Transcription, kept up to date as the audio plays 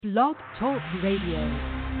Blog Talk Radio.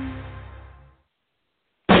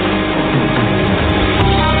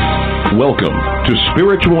 Welcome to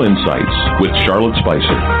Spiritual Insights with Charlotte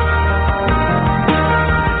Spicer.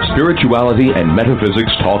 Spirituality and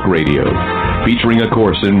Metaphysics Talk Radio, featuring a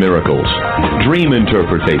course in miracles, dream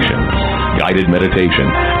interpretation, guided meditation,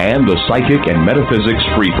 and the psychic and metaphysics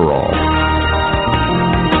free-for-all.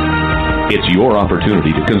 It's your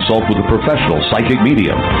opportunity to consult with a professional psychic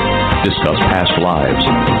medium, discuss past lives,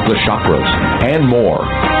 the chakras, and more.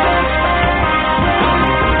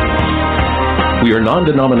 We are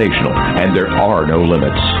non-denominational, and there are no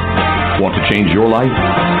limits. Want to change your life?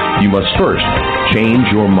 You must first change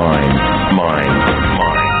your mind.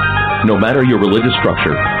 No matter your religious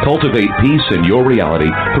structure, cultivate peace in your reality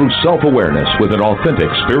through self-awareness with an authentic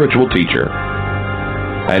spiritual teacher.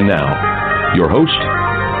 And now, your host,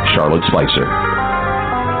 Charlotte Spicer.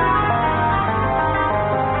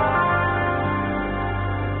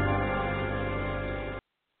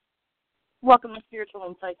 Welcome to Spiritual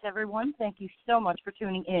Insights, everyone. Thank you so much for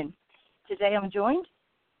tuning in. Today I'm joined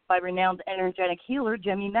by renowned energetic healer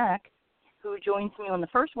Jimmy Mack, who joins me on the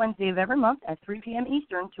first Wednesday of every month at 3 p.m.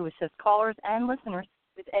 Eastern to assist callers and listeners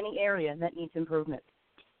with any area that needs improvement.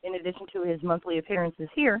 In addition to his monthly appearances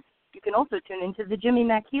here, you can also tune into the Jimmy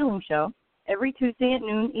Mack Healing Show every Tuesday at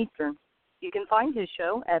noon Eastern. You can find his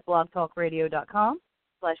show at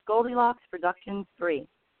blogtalkradio.com/Goldilocks Productions 3.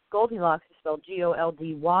 Goldilocks is spelled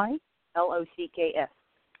GOLDYLOCKS.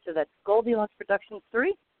 So that's Goldilocks Productions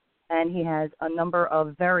 3, and he has a number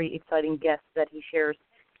of very exciting guests that he shares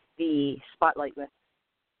the spotlight with.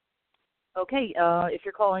 Okay, if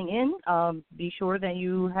you're calling in, be sure that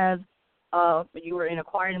you are in a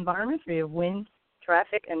quiet environment free of wind,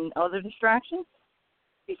 traffic, and other distractions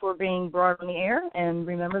before being brought on the air. And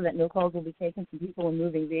remember that no calls will be taken from people in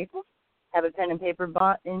moving vehicles. Have a pen and paper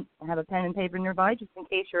nearby just in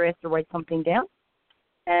case you're asked to write something down.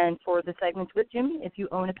 And for the segments with Jimmy, if you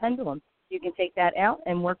own a pendulum, you can take that out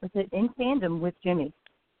and work with it in tandem with Jimmy.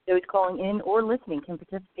 Those calling in or listening can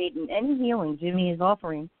participate in any healing Jimmy is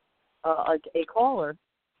offering a caller.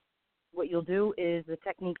 What you'll do is the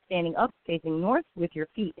technique standing up, facing north, with your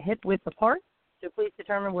feet hip-width apart. So please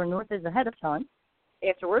determine where north is ahead of time.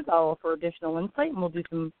 Afterwards, I'll offer additional insight, and we'll do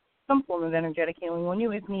some form of energetic healing on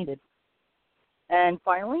you if needed. And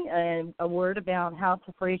finally, a word about how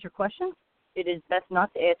to phrase your questions. It is best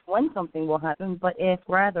not to ask when something will happen, but ask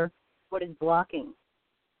rather what is blocking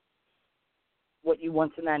what you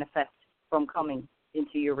want to manifest from coming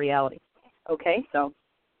into your reality. Okay, so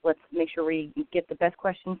let's make sure we get the best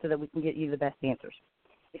questions so that we can get you the best answers.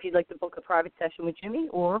 If you'd like to book a private session with Jimmy,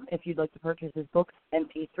 or if you'd like to purchase his books,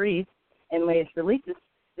 MP3s, and latest releases,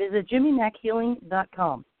 visit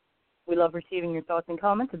JimmyMackHealing.com. We love receiving your thoughts and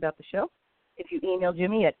comments about the show. If you email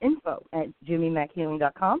Jimmy at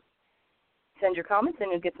info@JimmyMackHealing.com, send your comments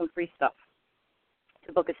and you'll get some free stuff.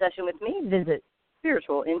 To book a session with me, visit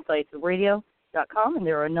spiritualinsightsradio.com, and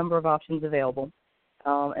there are a number of options available,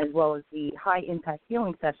 as well as the high-impact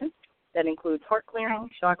healing session that includes heart clearing,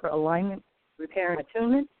 chakra alignment, repair and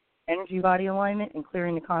attunement, energy body alignment, and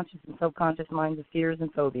clearing the conscious and subconscious minds of fears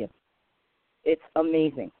and phobias. It's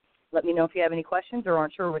amazing. Let me know if you have any questions or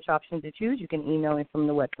aren't sure which option to choose. You can email me from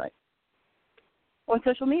the website. On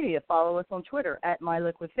social media, follow us on Twitter at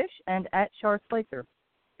MyLiquidFish and at Char Spicer.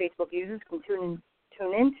 Facebook users can tune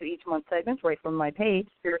in to each month's segments right from my page,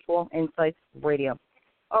 Spiritual Insights Radio.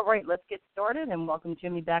 All right, let's get started and welcome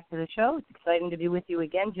Jimmy back to the show. It's exciting to be with you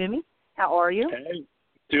again, Jimmy. How are you? Hey,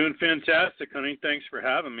 doing fantastic, honey. Thanks for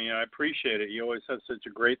having me. I appreciate it. You always have such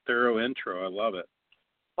a great, thorough intro. I love it.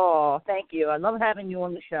 Oh, thank you. I love having you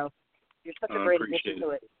on the show. You're such a great addition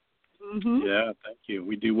to it. Mm-hmm. Yeah, thank you.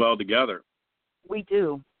 We do well together. We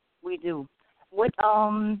do. What do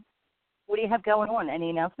you have going on? Any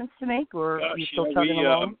announcements to make, or are you still chugging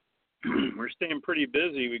along? We're staying pretty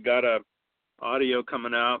busy. We got a audio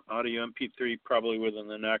coming out, audio MP3, probably within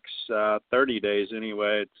the next 30 days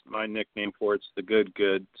anyway. It's my nickname for it's the good.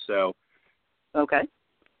 So okay.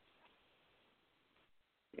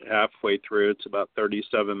 Halfway through, it's about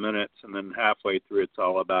 37 minutes, and then halfway through, it's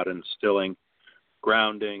all about instilling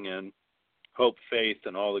grounding and hope, faith,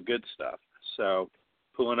 and all the good stuff. So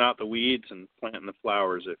pulling out the weeds and planting the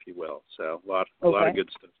flowers, if you will. So a lot of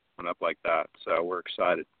good stuff coming up like that. So we're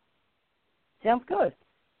excited. Sounds good.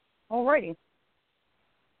 All righty.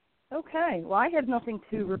 Okay. Well, I have nothing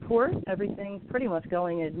to report. Everything's pretty much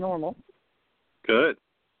going as normal. Good.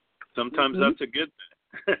 Sometimes that's a good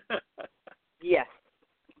thing. Yes,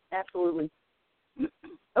 absolutely.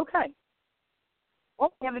 Okay.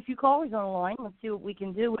 Well, we have a few callers on the line. Let's see what we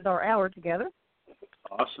can do with our hour together.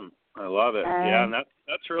 Awesome. I love it. And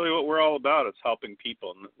that's really what we're all about. It's helping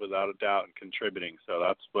people, without a doubt, and contributing. So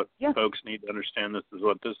that's what folks need to understand. This is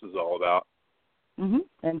what this is all about.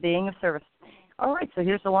 And being of service. All right, so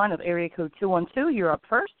here's the line of area code 212. You're up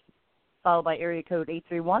first, followed by area code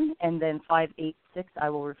 831, and then 586. I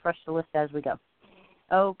will refresh the list as we go.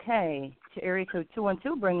 Okay, to area code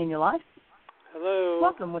 212, bringing you live. Hello.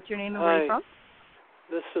 Welcome. What's your name and where are you from?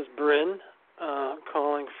 This is Bryn,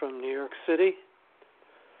 calling from New York City.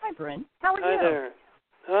 Hi, Bryn. How are you? Hi there.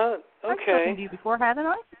 Okay. I've spoken to you before, haven't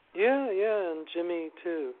I? Yeah, and Jimmy,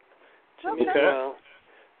 too. Jimmy Okay. as well.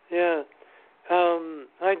 Yeah.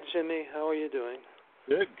 Hi, Jimmy. How are you doing?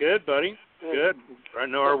 Good, buddy. Good. I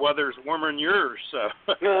know our weather's warmer than yours, so.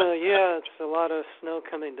 Yeah, it's a lot of snow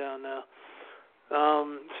coming down now.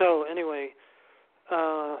 So, anyway,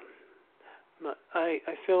 I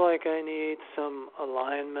feel like I need some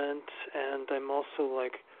alignment, and I'm also,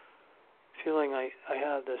 like, feeling I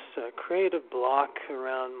have this creative block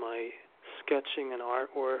around my sketching and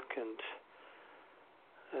artwork, and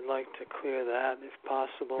I'd like to clear that if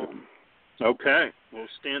possible. Okay. We'll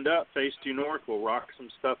stand up, face due north. We'll rock some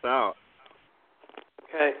stuff out.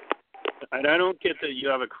 Okay. And I don't get that you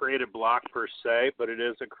have a creative block per se, but it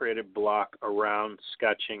is a creative block around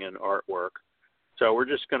sketching and artwork. So we're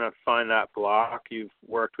just going to find that block. You've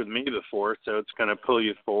worked with me before, so it's going to pull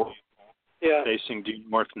you forward. Yeah. Facing due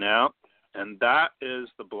north now. And that is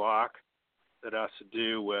the block that has to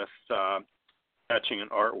do with sketching and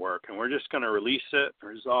artwork. And we're just going to release it,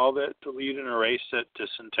 resolve it, delete and erase it,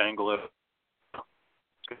 disentangle it.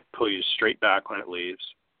 It's going to pull you straight back when it leaves.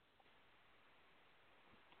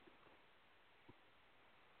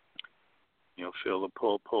 You'll feel the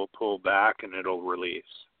pull back, and it'll release.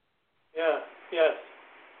 Yeah, yes.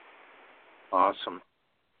 Awesome.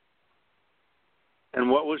 And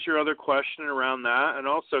what was your other question around that? And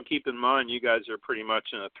also keep in mind, you guys are pretty much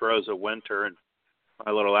in the throes of winter, and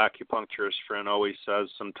my little acupuncturist friend always says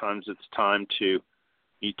sometimes it's time to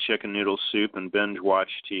eat chicken noodle soup and binge watch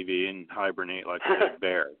TV and hibernate like a big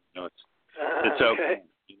bear. You know, it's okay.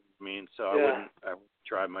 You know what I mean? So I wouldn't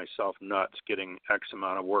drive myself nuts getting X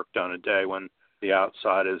amount of work done a day when the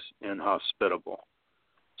outside is inhospitable.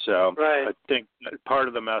 So I think that part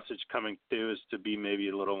of the message coming through is to be maybe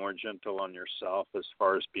a little more gentle on yourself as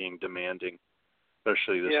far as being demanding,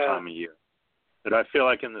 especially this time of year. But I feel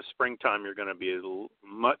like in the springtime you're going to be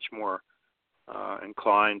much more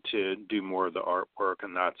inclined to do more of the artwork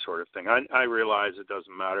and that sort of thing. I realize it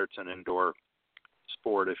doesn't matter. It's an indoor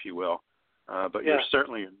sport, if you will. But your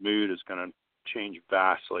mood is going to change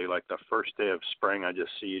vastly. Like the first day of spring, I just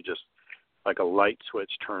see you just like a light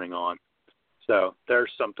switch turning on. So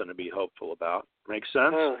there's something to be hopeful about. Make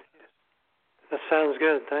sense? Oh, that sounds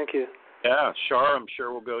good. Thank you. Yeah, Char, I'm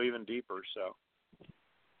sure we'll go even deeper. So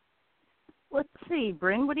let's see,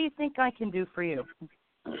 Bryn, what do you think I can do for you?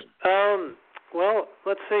 Well,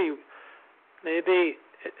 let's see. Maybe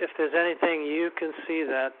if there's anything you can see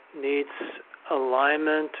that needs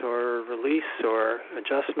alignment or release or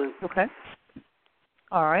adjustment. Okay.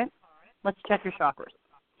 All right. Let's check your chakras.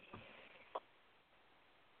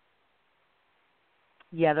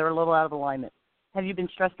 Yeah, they're a little out of alignment. Have you been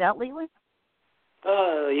stressed out lately?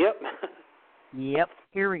 Yep. Yep.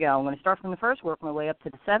 Here we go. I'm going to start from the first, work my way up to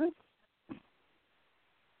the seventh.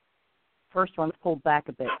 First one's pulled back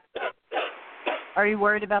a bit. Are you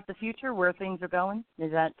worried about the future, where things are going?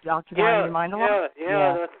 Is that occupying your mind a lot?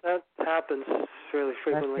 Yeah. That happens fairly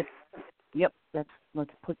frequently. Yep. Let's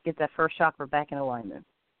get that first chakra back in alignment.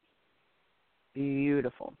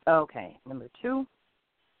 Beautiful. Okay. Number 2.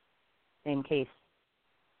 Same case.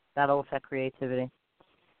 That'll affect creativity.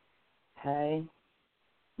 Okay.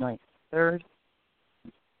 Nice. 3rd.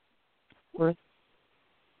 4th.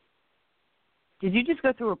 Did you just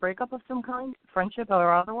go through a breakup of some kind, friendship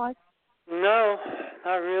or otherwise? No,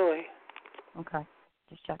 not really. Okay.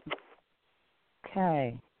 Just checking.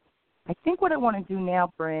 Okay. I think what I want to do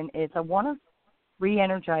now, Bryn, is I want to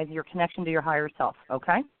re-energize your connection to your higher self,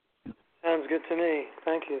 okay? Sounds good to me.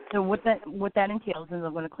 Thank you. So what that entails is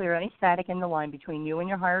I'm going to clear any static in the line between you and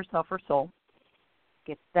your higher self or soul.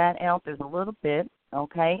 Get that out. There's a little bit,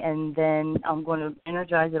 okay? And then I'm going to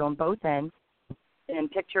energize it on both ends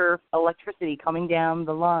and picture electricity coming down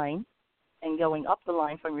the line and going up the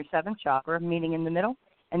line from your 7th chakra, meeting in the middle.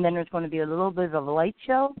 And then there's going to be a little bit of a light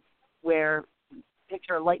show where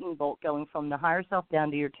picture a lightning bolt going from the higher self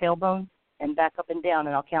down to your tailbone and back up and down,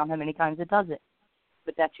 and I'll count how many times it does it.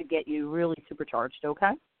 But that should get you really supercharged,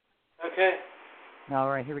 okay? Okay. All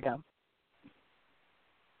right, here we go.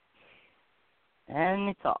 And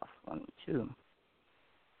it's off. 1, 2.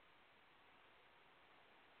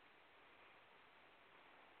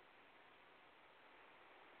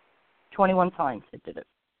 21 times it did it.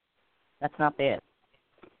 That's not bad.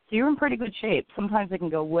 So you're in pretty good shape. Sometimes it can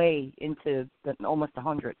go way into almost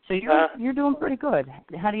 100. So you're doing pretty good.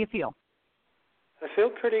 How do you feel? I feel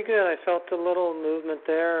pretty good. I felt a little movement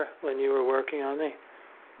there when you were working on me.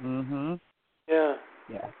 Mm-hmm. Yeah.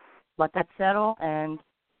 Yeah. Let that settle and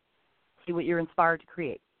see what you're inspired to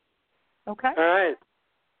create. Okay? All right.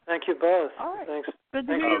 Thank you both. All right. Thanks. Good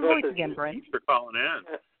to Thank hear you your both. voice again, Brent. Thanks for calling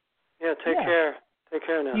in. Yeah, take care. Take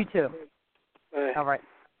care now. You too. Bye. All right.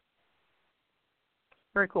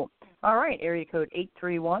 Very cool. All right, area code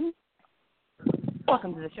 831.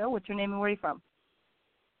 Welcome to the show. What's your name and where are you from?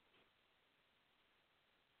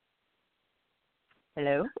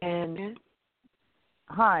 Hello? And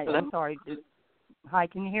Hi. hello? I'm sorry. Hi,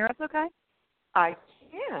 can you hear us okay? I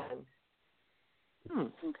can.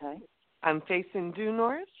 Okay. I'm facing due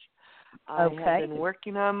north. I Okay. have been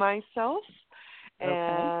working on myself, Okay.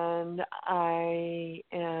 and I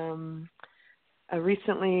am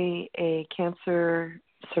recently a cancer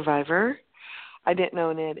survivor. I didn't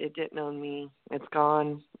own it. It didn't own me. It's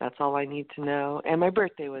gone. That's all I need to know. And my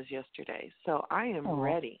birthday was yesterday, so I am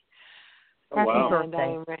ready. Oh, Happy wow. birthday. And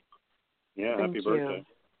I am ready. Yeah, Thank happy birthday. you.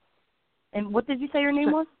 And what did you say your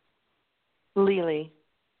name was? Lily.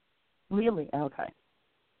 Lily. Okay.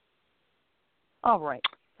 All right.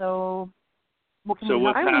 So what can So we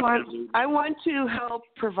what's help? happening? I want to help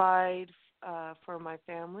provide for my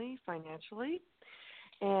family financially,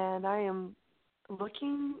 and I am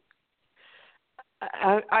looking.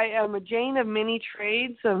 I am a Jane of many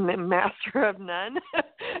trades, a master of none,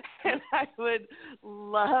 and I would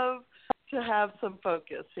love to have some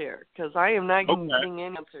focus here because I am not getting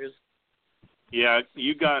any answers. Yeah,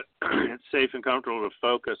 you got it's safe and comfortable to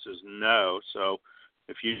focus is no. So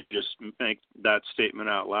if you just make that statement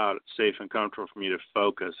out loud, it's safe and comfortable for me to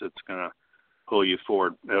focus, it's going to pull you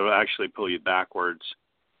forward. It'll actually pull you backwards.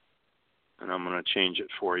 And I'm going to change it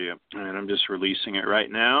for you. And I'm just releasing it right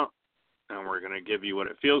now. And we're going to give you what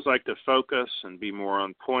it feels like to focus and be more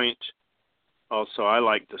on point. Also, I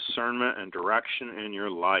like discernment and direction in your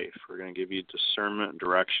life. We're going to give you discernment and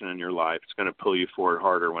direction in your life. It's going to pull you forward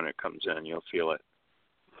harder when it comes in. You'll feel it.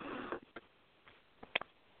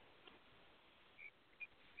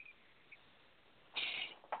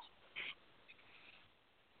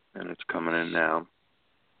 And it's coming in now.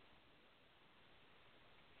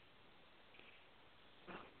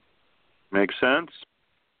 Make sense?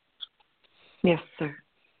 Yes, sir.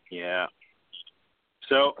 Yeah.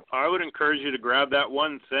 So I would encourage you to grab that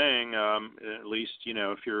one thing. At least,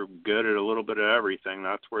 if you're good at a little bit of everything,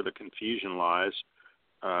 that's where the confusion lies.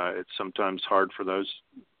 It's sometimes hard for those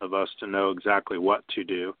of us to know exactly what to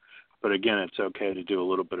do. But again, it's okay to do a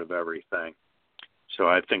little bit of everything. So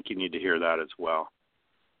I think you need to hear that as well.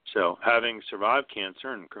 So having survived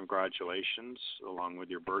cancer, and congratulations along with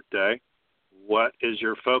your birthday, what is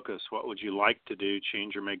your focus? What would you like to do,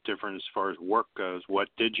 change or make difference as far as work goes? What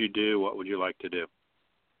did you do? What would you like to do?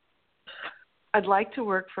 I'd like to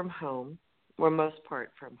work from home, or most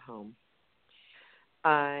part from home.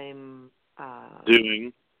 I'm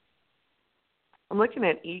looking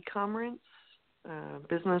at e-commerce,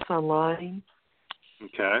 business online.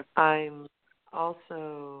 Okay. I'm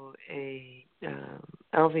also a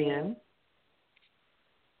LVN.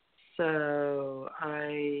 So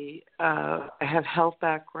I have health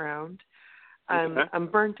background. I'm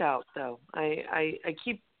burnt out though. I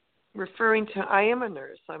keep referring to. I am a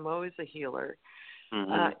nurse. I'm always a healer,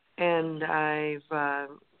 and I've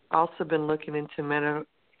also been looking into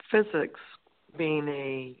metaphysics, being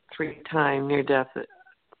a 3-time near-death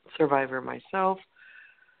survivor myself.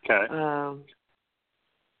 Okay.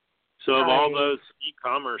 So if all those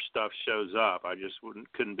e-commerce stuff shows up, I just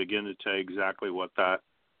couldn't begin to tell you exactly what that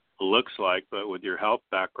looks like, but with your health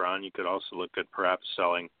background, you could also look at perhaps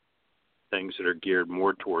selling things that are geared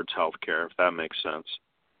more towards healthcare, if that makes sense.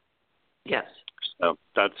 Yes. So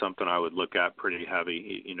that's something I would look at pretty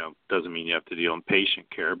heavy. Doesn't mean you have to deal in patient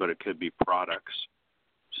care, but it could be products.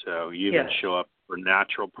 So you even show up for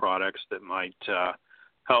natural products that might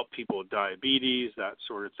help people with diabetes, that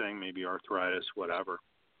sort of thing, maybe arthritis, whatever.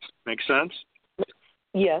 Make sense?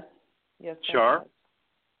 Yes. Yes. Char?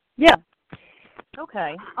 Yeah.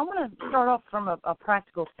 Okay. I want to start off from a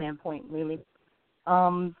practical standpoint, Lily.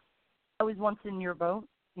 I was once in your boat,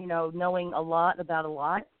 knowing a lot about a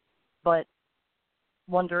lot, but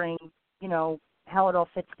wondering, how it all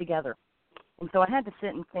fits together. And so I had to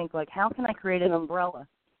sit and think, how can I create an umbrella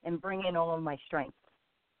and bring in all of my strengths?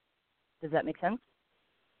 Does that make sense?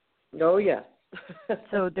 Oh, yeah.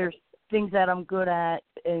 So there's things that I'm good at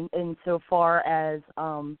in so far as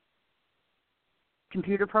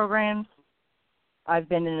computer programs, I've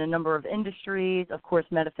been in a number of industries. Of course,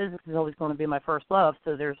 metaphysics is always going to be my first love,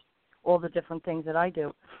 so there's all the different things that I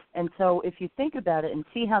do. And so if you think about it and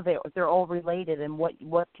see how they're all related and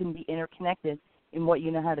what can be interconnected in what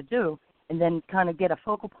you know how to do, and then kind of get a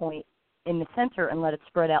focal point in the center and let it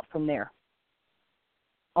spread out from there.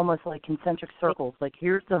 Almost like concentric circles. Like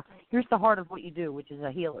here's the heart of what you do, which is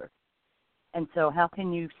a healer. And so how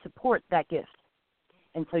can you support that gift?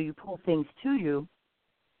 And so you pull things to you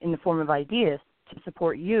in the form of ideas to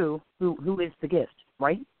support you, who is the gift,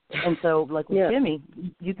 right? And so like with Jimmy,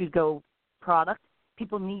 you could go product.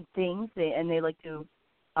 People need things, and they like to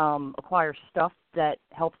acquire stuff that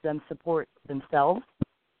helps them support themselves.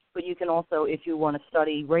 But you can also, if you want to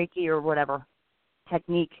study Reiki or whatever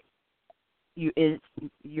technique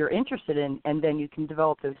you're interested in, and then you can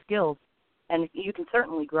develop those skills, and you can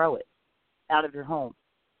certainly grow it out of your home.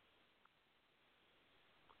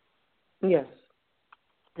 Yes.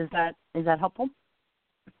 Is that helpful?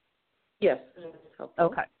 Yes, it's helpful.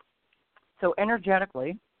 Okay. So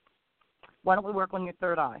energetically, why don't we work on your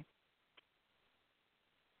third eye?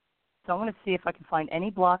 So I'm going to see if I can find any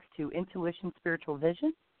blocks to intuition, spiritual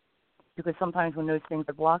vision, because sometimes when those things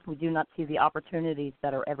are blocked, we do not see the opportunities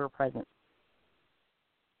that are ever present.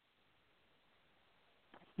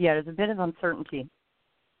 Yeah, there's a bit of uncertainty.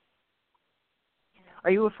 Are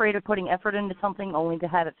you afraid of putting effort into something only to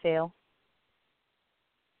have it fail?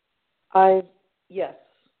 Yes.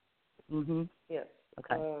 Mhm. Yes.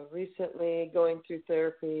 Okay. Recently, going through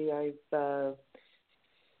therapy, I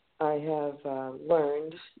have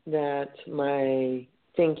learned that my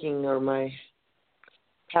thinking or my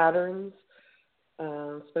patterns,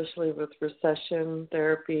 especially with recession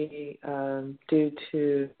therapy, due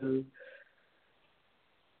to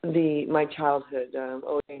my childhood,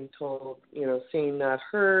 always being told, seen, not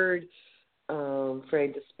heard,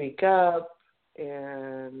 afraid to speak up,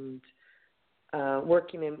 and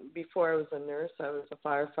working before I was a nurse, I was a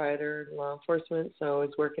firefighter, law enforcement, so I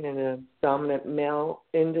was working in a dominant male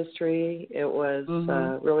industry. It was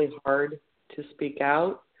really hard to speak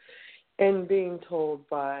out, and being told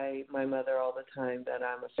by my mother all the time that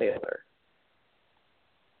I'm a failure.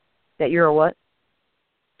 That you're a what?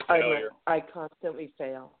 I constantly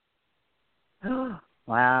fail.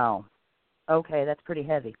 Wow. Okay, that's pretty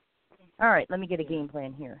heavy. All right, let me get a game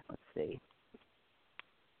plan here. Let's see.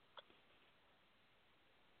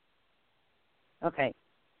 Okay.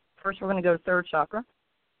 First, we're going to go to third chakra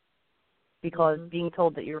because being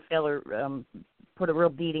told that you're a failure put a real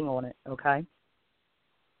beating on it, okay?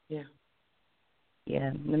 Yeah.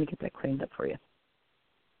 Yeah, let me get that cleaned up for you.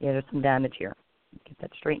 Yeah, there's some damage here. Get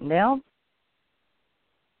that straightened out.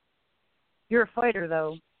 You're a fighter,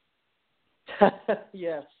 though.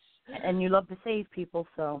 Yes. And you love to save people,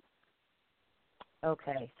 so.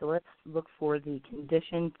 Okay, so let's look for the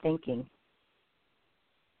conditioned thinking.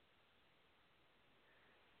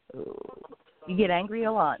 Ooh. You get angry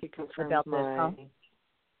a lot about this,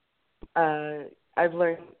 huh? I've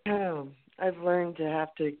learned to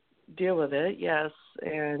have to deal with it, yes,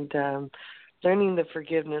 and learning the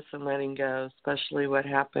forgiveness and letting go, especially what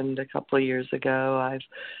happened a couple of years ago.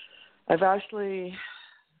 I've actually,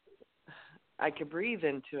 I could breathe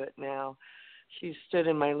into it now. She stood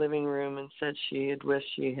in my living room and said she had wished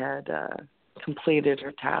she had completed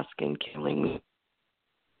her task in killing me.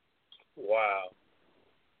 Wow.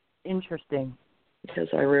 Interesting. Because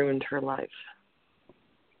I ruined her life.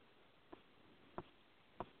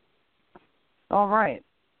 All right.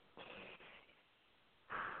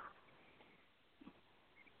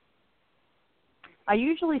 I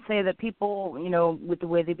usually say that people, with the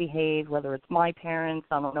way they behave, whether it's my parents,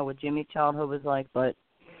 I don't know what Jimmy's childhood was like, but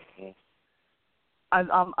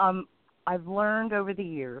I've learned over the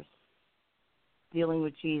years dealing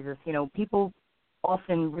with Jesus, people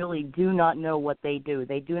often really do not know what they do.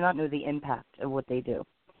 They do not know the impact of what they do.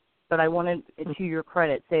 But I want to your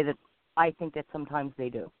credit, say that I think that sometimes they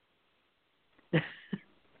do.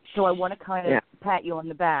 So I want to kind of pat you on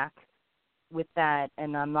the back with that,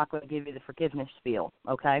 and I'm not going to give you the forgiveness spiel,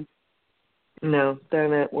 okay? No,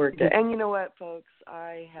 then it worked. And you know what, folks?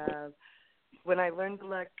 When I learned to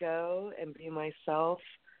let go and be myself,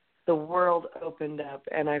 the world opened up,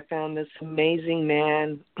 and I found this amazing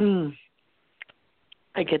man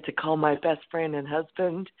I get to call my best friend and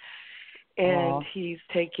husband, and he's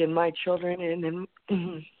taken my children in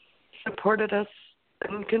and supported us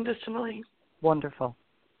unconditionally. Wonderful.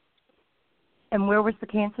 And where was the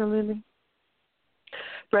cancer, Lily?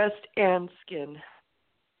 Breast and skin.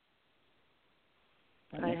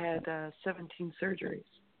 I had 17 surgeries.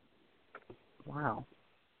 Wow.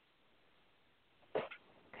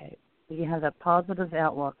 Okay. You have that positive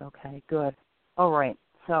outlook. Okay, good. All right.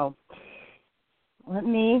 So let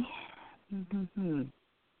me.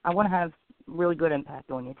 I want to have really good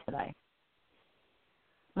impact on you today.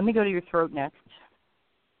 Let me go to your throat next.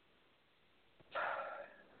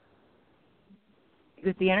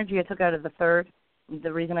 With the energy I took out of the third,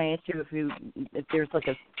 the reason I asked you if there's like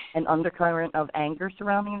an undercurrent of anger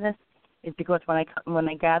surrounding this is because when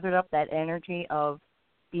I gathered up that energy of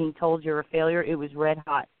being told you're a failure, it was red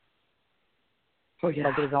hot. Oh, yeah.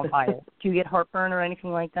 Like it was on fire. Do you get heartburn or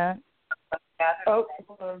anything like that? Oh,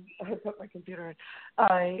 I put my computer on.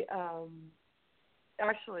 I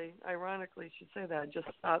actually, ironically, should say that I just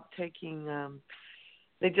stopped taking.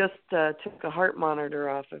 They just took a heart monitor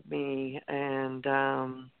off of me, and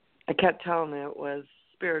I kept telling them it was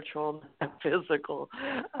spiritual, not physical.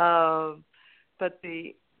 But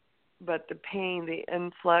the pain, the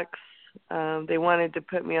influx. They wanted to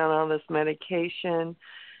put me on all this medication,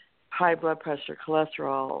 high blood pressure,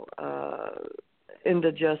 cholesterol,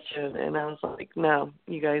 indigestion, and I was like, no,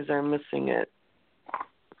 you guys are missing it.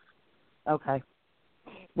 Okay.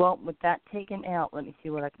 Well, with that taken out, let me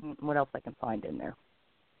see what else I can find in there.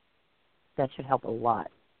 That should help a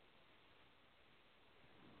lot.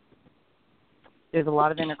 There's a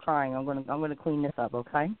lot of inner crying. I'm going to clean this up,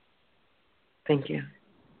 okay? Thank you.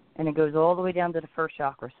 And it goes all the way down to the first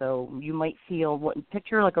chakra. So you might feel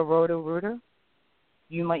picture like a roto-rooter.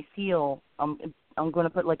 You might feel I'm going to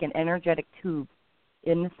put like an energetic tube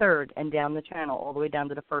in the third and down the channel all the way down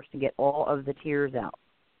to the first to get all of the tears out,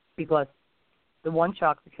 because the one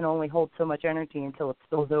chakra can only hold so much energy until it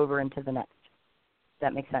spills over into the next.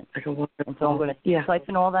 That makes sense. And so I'm going to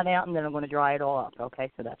siphon all that out, and then I'm going to dry it all up.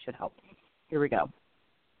 Okay, so that should help. Here we go.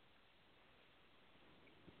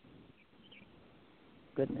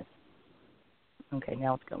 Goodness. Okay,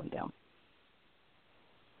 now it's going down.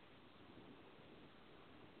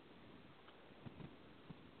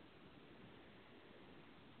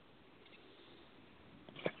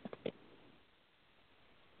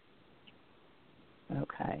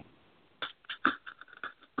 Okay.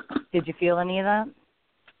 Did you feel any of that?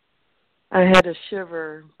 I had a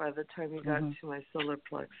shiver by the time you got to my solar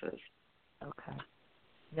plexus. Okay.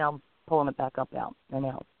 Now I'm pulling it back up out and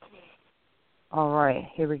out. All right,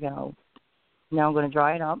 here we go. Now I'm going to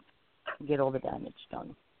dry it up and get all the damage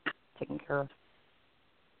done, taken care of.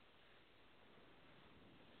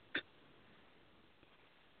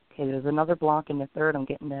 Okay, there's another block in the third. I'm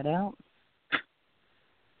getting that out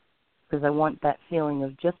because I want that feeling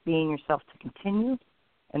of just being yourself to continue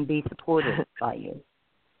and be supported by you.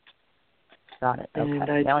 Got it. Okay.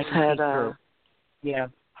 And now I I can had see through.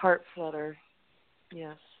 Heart flutter.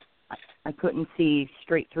 Yes. I couldn't see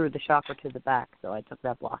straight through the chakra to the back, so I took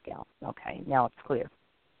that block out. Okay, now it's clear.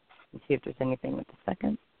 Let's see if there's anything with the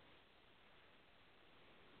second.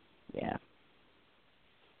 Yeah.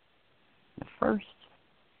 The first.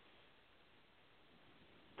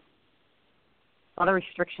 A lot of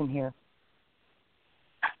restriction here.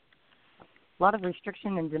 A lot of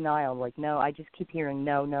restriction and denial. Like, no, I just keep hearing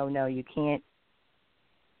no, no, no, you can't.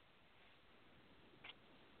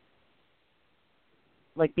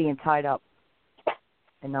 Like being tied up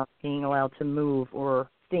and not being allowed to move or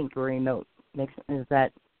think or emote. Is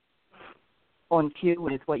that on cue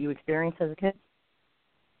with what you experienced as a kid?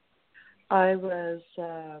 I was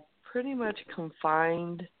pretty much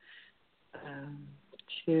confined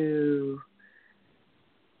to,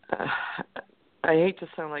 I hate to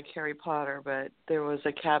sound like Harry Potter, but there was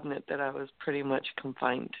a cabinet that I was pretty much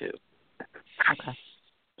confined to. Okay.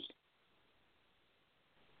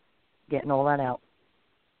 Getting all that out.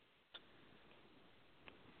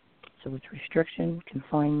 So it's restriction,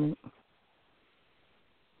 confinement.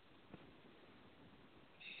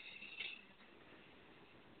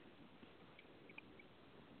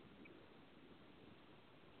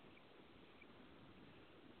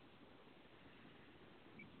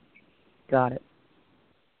 Got it.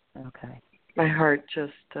 Okay. My heart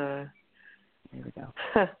just... there we go.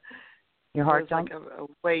 Your heart jumped?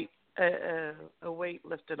 Like a weight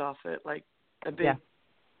lifted off it, like a big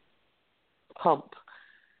pump.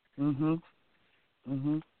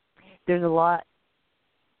 There's a lot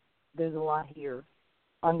here,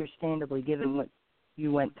 understandably, given what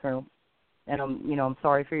you went through. And I'm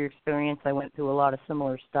sorry for your experience. I went through a lot of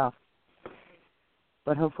similar stuff.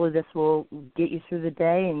 But hopefully this will get you through the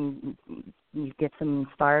day and you get some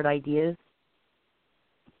inspired ideas.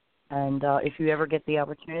 And if you ever get the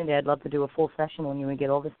opportunity, I'd love to do a full session on you and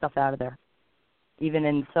get all this stuff out of there, even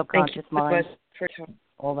in subconscious mind,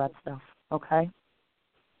 all that stuff. Okay?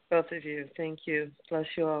 Both of you. Thank you. Bless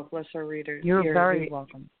you all. Bless our readers. You're very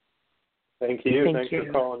welcome. Thank you. Thanks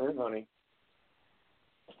for calling in, honey.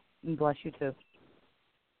 And bless you, too.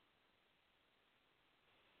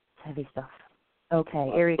 It's heavy stuff.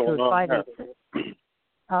 Okay, area code 586.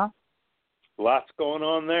 Huh? Lots going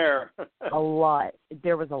on there. A lot.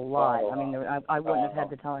 There was a lot. I mean, I wouldn't have had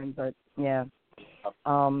the time, but yeah.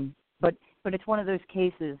 But it's one of those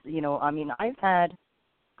cases, you know, I mean, I've had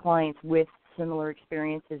clients with similar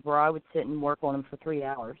experiences where I would sit and work on them for 3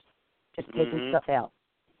 hours, just taking stuff out,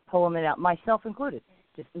 pulling it out, myself included.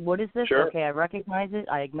 Just, what is this? Sure. Okay, I recognize it,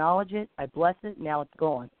 I acknowledge it, I bless it, now it's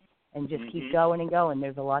gone. And just keep going and going.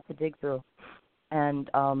 There's a lot to dig through. And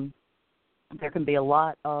there can be a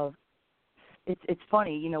lot of, it's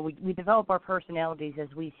funny, you know, we develop our personalities as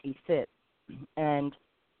we see fit,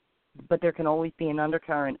 but there can always be an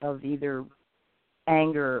undercurrent of either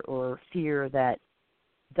anger or fear that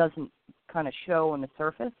doesn't kind of show on the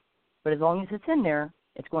surface, but as long as it's in there,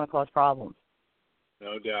 it's going to cause problems.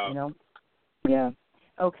 No doubt. You know? Yeah.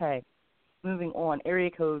 Okay. Moving on. Area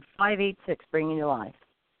code 586, bringing you live.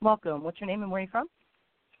 Welcome. What's your name and where are you from?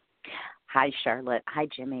 Hi, Charlotte. Hi,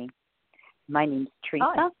 Jimmy. My name's Teresa,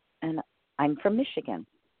 Hi. and I'm from Michigan.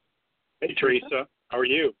 Hey, Teresa. How are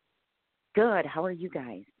you? Good. How are you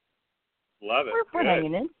guys? Love it. We're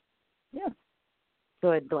hanging in. Yeah.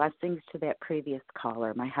 Good. Blessings to that previous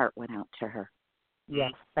caller. My heart went out to her.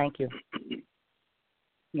 Yes. Thank you.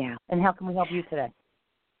 Yeah. And how can we help you today?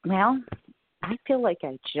 Well, I feel like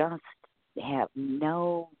I just have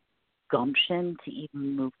no gumption to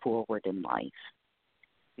even move forward in life.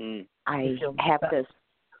 I have this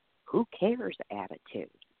who cares attitude.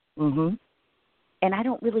 Mm-hmm. And I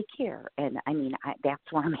don't really care. And, I mean, that's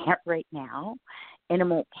where I'm at right now. And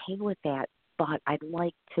I'm okay with that. But I'd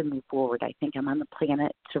like to move forward. I think I'm on the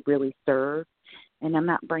planet to really serve. And I'm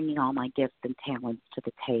not bringing all my gifts and talents to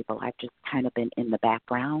the table. I've just kind of been in the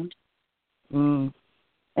background. And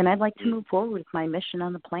I'd like to move forward with my mission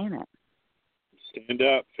on the planet. Stand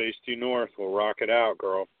up. Face due north. We'll rock it out,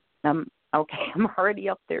 girl. Okay, I'm already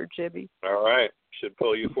up there, Jimmy. All right. Should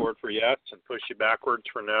pull you forward for yes and push you backwards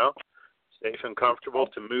for no. Safe and comfortable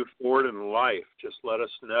to move forward in life. Just let us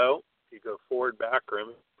know if you go forward, back, or in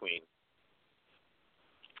between.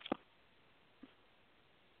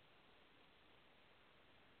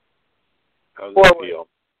 How does it feel?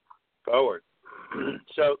 Forward.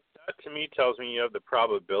 So that to me tells me you have the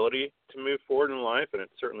probability to move forward in life, and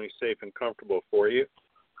it's certainly safe and comfortable for you.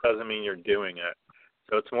 Doesn't mean you're doing it.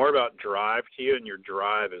 So it's more about drive to you, and your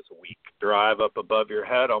drive is weak. Drive up above your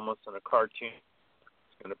head, almost in a cartoon.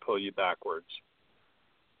 It's going to pull you backwards.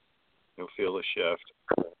 You'll feel the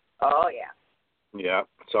shift. Oh, yeah. Yeah.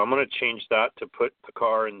 So I'm going to change that to put the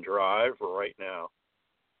car in drive right now.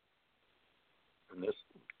 And this,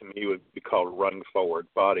 to me, would be called run forward.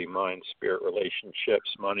 Body, mind, spirit,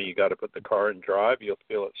 relationships, money. You got to put the car in drive. You'll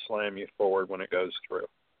feel it slam you forward when it goes through.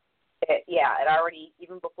 It already,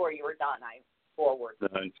 even before you were done, I forward.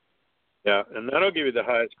 Nice. Yeah, and that'll give you the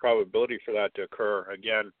highest probability for that to occur.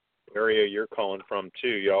 Again, area you're calling from, too.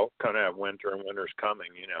 Y'all kind of have winter, and winter's coming,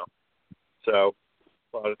 you know. So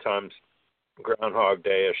a lot of times Groundhog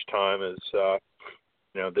Day-ish time is,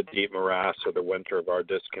 the deep morass or the winter of our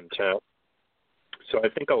discontent. So I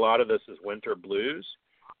think a lot of this is winter blues.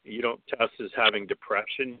 You don't test as having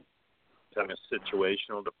depression, having a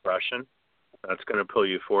situational depression. That's going to pull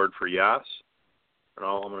you forward for yes. And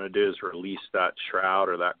all I'm going to do is release that shroud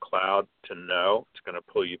or that cloud to no. It's going to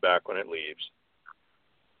pull you back when it leaves.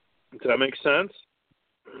 Does that make sense?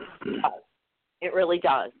 It really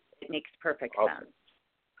does. It makes perfect sense.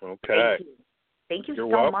 Okay. Thank you You're so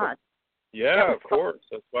welcome. much. Yeah, of course.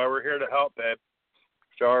 That's why we're here to help, babe.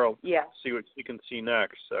 Charles, see what she can see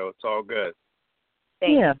next, so it's all good.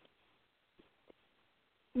 Yeah.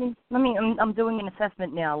 I'm doing an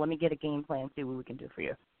assessment now. Let me get a game plan, see what we can do for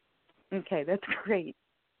you. Okay, that's great.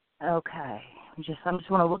 Okay. I just want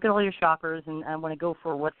to look at all your chakras, and I want to go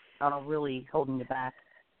for what's really holding you back.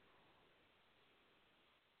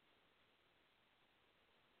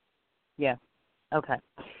 Yeah. Okay.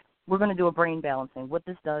 We're going to do a brain balancing. What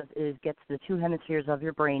this does is gets the two hemispheres of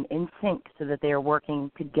your brain in sync so that they are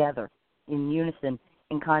working together in unison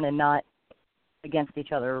and kind of not against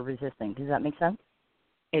each other or resisting. Does that make sense?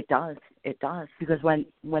 It does. It does. Because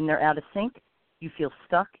when they're out of sync, you feel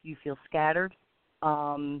stuck, you feel scattered,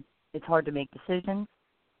 it's hard to make decisions,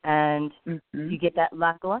 and you get that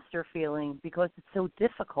lackluster feeling because it's so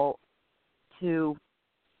difficult to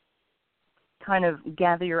kind of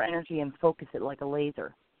gather your energy and focus it like a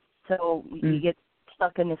laser. So you get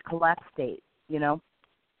stuck in this collapse state, you know?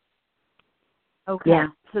 Okay. Yeah.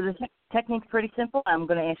 So the technique's pretty simple. I'm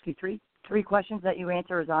going to ask you three questions that you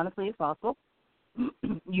answer as honestly as possible.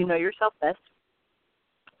 You know yourself best.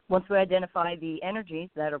 Once we identify the energies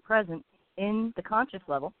that are present in the conscious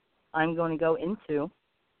level, I'm going to go into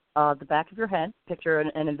the back of your head, picture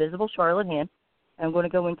an invisible Charlotte hand, I'm going to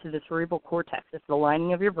go into the cerebral cortex. It's the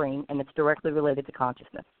lining of your brain, and it's directly related to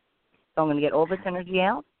consciousness. So I'm going to get all this energy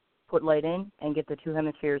out, put light in, and get the two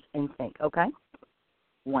hemispheres in sync, okay?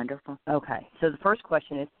 Wonderful. Okay. So the first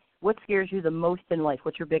question is, what scares you the most in life?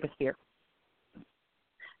 What's your biggest fear?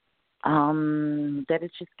 That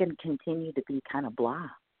it's just going to continue to be kind of blah.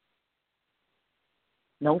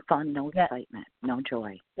 No fun, no excitement, no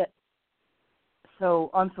joy.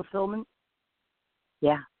 So unfulfillment?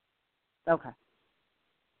 Yeah. Okay.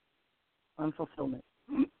 Unfulfillment.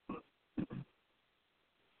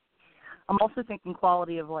 I'm also thinking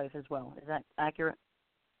quality of life as well. Is that accurate?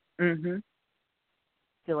 Mm-hmm.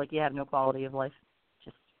 Feel like you have no quality of life?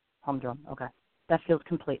 Just humdrum. Okay. That feels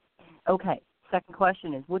complete. Okay. Second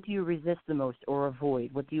question is, what do you resist the most or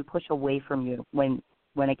avoid? What do you push away from you when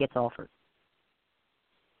it gets offered?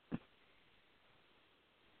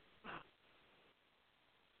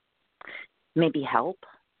 Maybe help.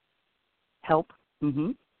 Help?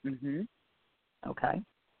 Mm-hmm. Mm-hmm. Okay.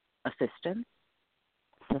 Assistance.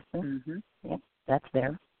 Mm-hmm. Yeah, that's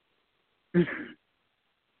there. So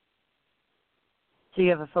you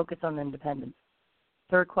have a focus on independence.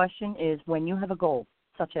 Third question is, when you have a goal,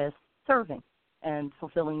 such as serving and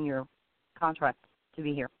fulfilling your contract to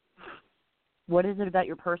be here, what is it about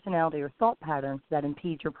your personality or thought patterns that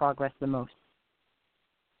impedes your progress the most,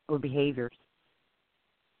 or behaviors?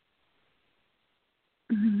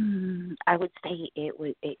 I would say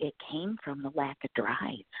it came from the lack of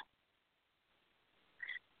drive,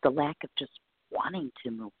 the lack of just wanting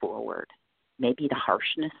to move forward, maybe the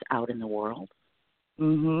harshness out in the world.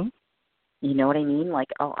 Mm-hmm. You know what I mean? Like,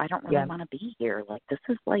 oh, I don't really want to be here. Like, this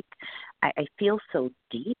is like, I feel so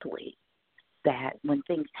deeply that when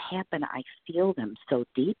things happen, I feel them so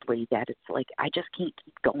deeply that it's like I just can't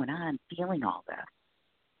keep going on feeling all this.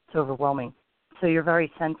 It's overwhelming. So you're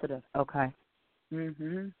very sensitive. Okay.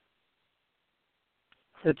 Mm-hmm.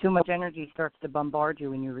 So too much energy starts to bombard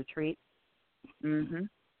you when you retreat? Mm-hmm.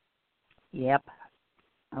 Yep.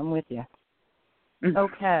 I'm with you.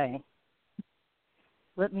 Okay.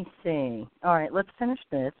 Let me see. All right, let's finish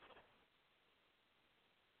this.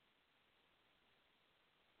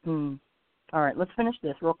 All right, let's finish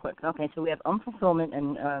this real quick. Okay, so we have unfulfillment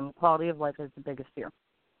and quality of life as the biggest fear.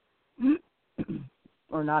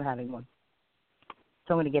 Or not having one.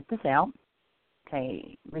 So I'm going to get this out.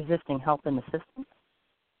 Okay, resisting help and assistance.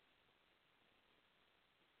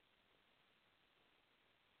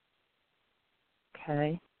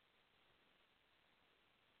 Okay.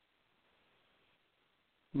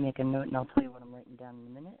 Make a note, and I'll tell you what I'm writing down in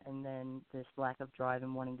a minute. And then this lack of drive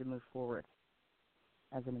and wanting to move forward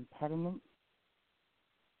as an impediment.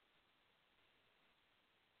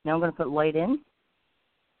 Now I'm going to put light in.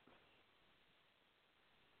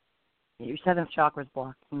 Your seventh chakra is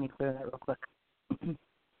blocked. Let me clear that real quick.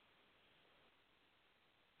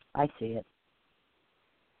 I see it.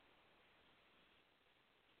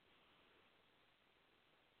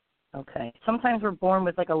 Okay. Sometimes we're born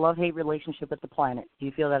with like a love-hate relationship with the planet. Do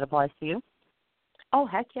you feel that applies to you? Oh,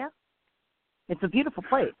 heck yeah. It's a beautiful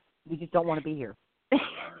place. We just don't want to be here.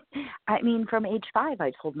 I mean, from age 5,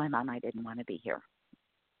 I told my mom I didn't want to be here.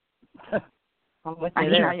 I'm with you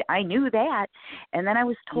there. I knew that. And then I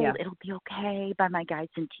was told it'll be okay by my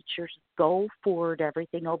guides and teachers. Go forward.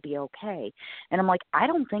 Everything will be okay. And I'm like, I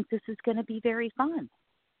don't think this is going to be very fun.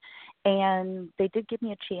 And they did give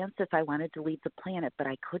me a chance if I wanted to leave the planet, but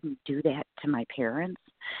I couldn't do that to my parents.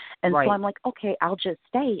 And so I'm like, okay, I'll just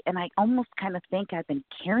stay. And I almost kind of think I've been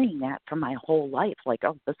carrying that for my whole life. Like,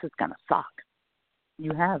 oh, this is going to suck.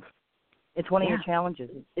 You have. It's one of your challenges.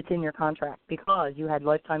 It's in your contract because you had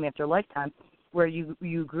lifetime after lifetime where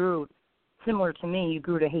you grew, similar to me, you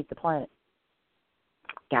grew to hate the planet.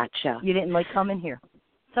 Gotcha. You didn't like coming here.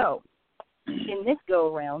 So in this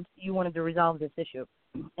go-around, you wanted to resolve this issue.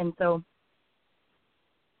 And so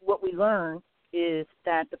what we learn is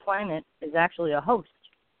that the planet is actually a host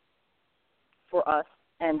for us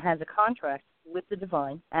and has a contract with the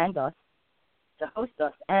divine and us to host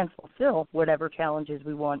us and fulfill whatever challenges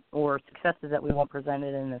we want or successes that we want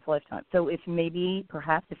presented in this lifetime. So if maybe,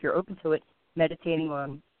 perhaps, if you're open to it, meditating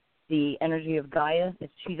on the energy of Gaia, if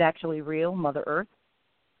she's actually real, Mother Earth.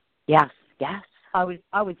 Yes. I was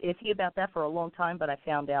iffy about that for a long time, but I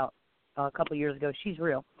found out a couple of years ago she's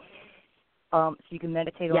real. So you can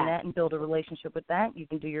meditate on that and build a relationship with that. You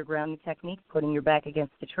can do your grounding technique, putting your back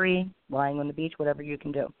against a tree, lying on the beach, whatever you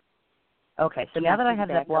can do. Okay, so now that I have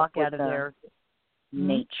that block out of there.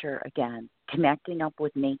 Nature again, connecting up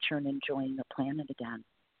with nature and enjoying the planet again.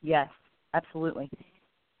 Yes, absolutely.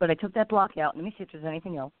 But I took that block out. Let me see if there's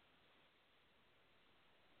anything else.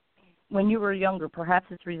 When you were younger, perhaps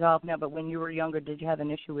it's resolved now, but when you were younger, did you have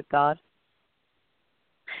an issue with God?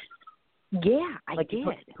 Yeah, I like did.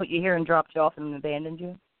 You put you here and dropped you off and abandoned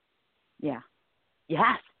you? Yeah.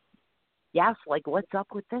 Yes. Yes, like what's up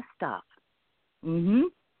with this stuff? Mhm.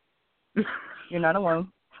 You're not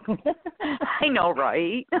alone. I know,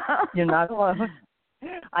 right? You're not alone.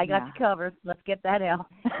 I got you covered. Let's get that out.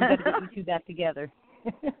 We got to get you two back together.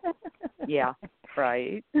 Yeah,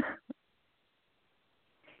 right.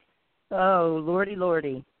 Oh, lordy,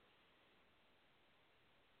 lordy.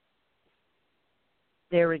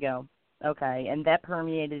 There we go. Okay, and that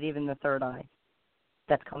permeated even the third eye.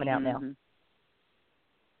 That's coming out now.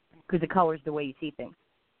 Because it colors the way you see things.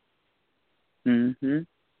 Mhm.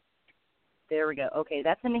 There we go. Okay,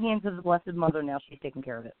 that's in the hands of the Blessed Mother now. She's taking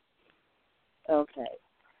care of it. Okay.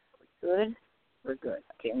 We're good. We're good.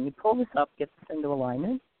 Okay, let me pull this up, get this into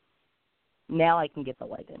alignment. Now I can get the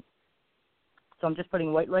light in. So I'm just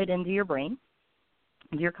putting white light into your brain,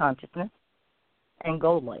 into your consciousness, and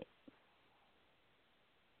gold light.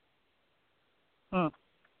 I'm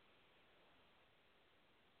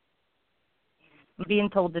being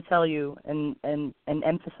told to tell you and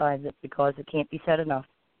emphasize it because it can't be said enough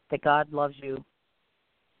that God loves you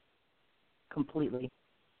completely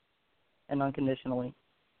and unconditionally.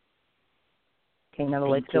 Okay, now the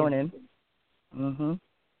light's going in.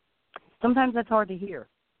 Sometimes that's hard to hear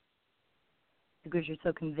because you're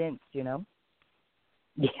so convinced, you know?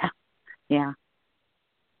 Yeah. Yeah.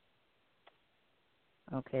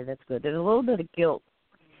 Okay, that's good. There's a little bit of guilt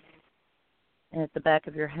at the back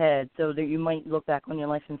of your head, so that you might look back on your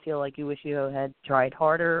life and feel like you wish you had tried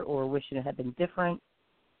harder or wish it had been different.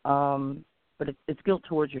 But it's guilt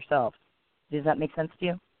towards yourself. Does that make sense to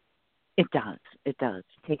you? It does. It does.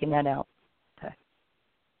 Taking that out. Okay.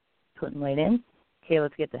 Putting light in. Okay,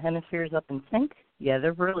 let's get the hemispheres up in sync. Yeah,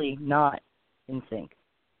 they're really not in sync.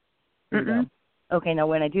 Okay, now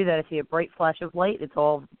when I do that, I see a bright flash of light. It's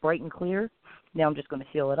all bright and clear. Now I'm just going to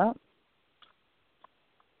seal it up.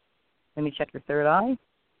 Let me check your third eye.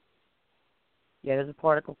 Yeah, there's a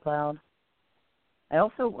particle cloud.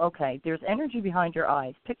 There's energy behind your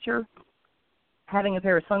eyes. Picture having a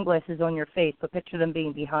pair of sunglasses on your face, but picture them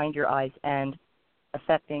being behind your eyes and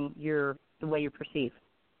affecting the way you perceive.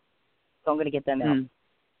 So I'm going to get them out.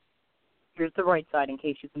 Here's the right side in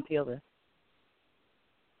case you can feel this.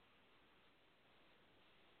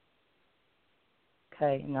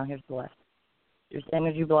 Okay, and now here's the left. There's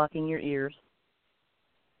energy blocking your ears.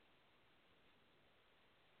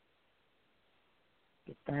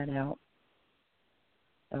 Get that out.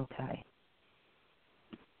 Okay.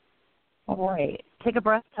 All right. Take a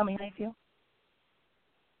breath. Tell me how you feel.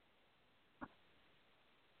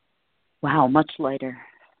 Wow, much lighter.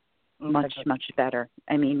 Much better.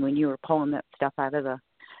 I mean, when you were pulling that stuff out of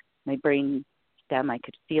my brain stem, I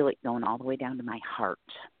could feel it going all the way down to my heart.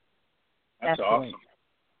 That's awesome.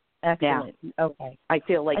 Excellent. Yeah. Okay. I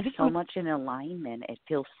feel like so much in alignment. It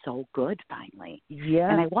feels so good finally.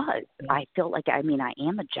 Yeah. And I was. I feel like, I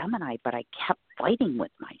am a Gemini, but I kept fighting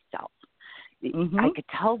with myself. I could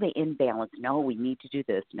tell the imbalance. No, we need to do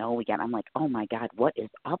this. No, I'm like, oh my God, what is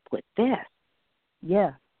up with this?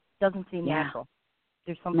 Yeah. Doesn't seem natural.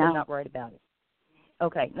 There's something not right about it.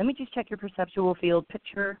 Okay. Let me just check your perceptual field.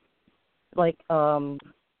 Picture like a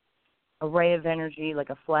ray of energy,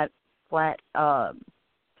 like a flat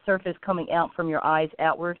surface coming out from your eyes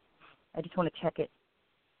outward. I just want to check it.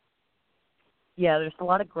 Yeah, there's a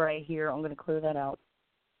lot of gray here. I'm going to clear that out.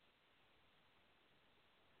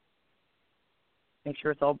 Make sure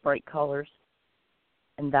it's all bright colors,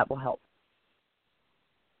 and that will help.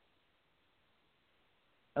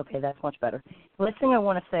 Okay, that's much better. The last thing I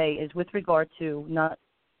want to say is with regard to not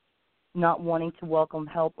wanting to welcome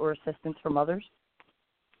help or assistance from others,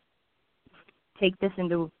 take this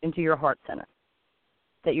into your heart center,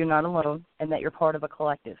 that you're not alone and that you're part of a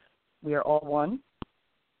collective. We are all one.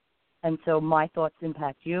 And so my thoughts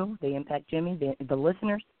impact you. They impact Jimmy, the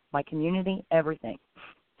listeners, my community, everything.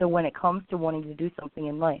 So when it comes to wanting to do something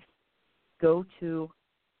in life, go to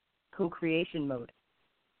co-creation mode.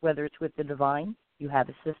 Whether it's with the divine, you have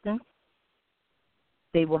assistance.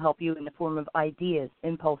 They will help you in the form of ideas,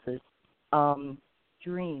 impulses,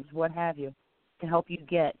 dreams, what have you, to help you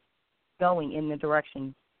get going in the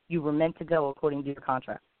direction you were meant to go according to your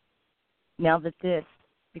contract. Now that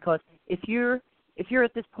because if you're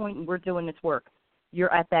at this point and we're doing this work,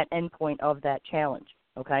 you're at that end point of that challenge,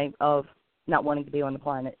 okay, of not wanting to be on the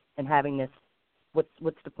planet and having this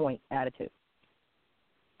what's the point attitude.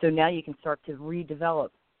 So now you can start to redevelop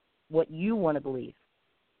what you want to believe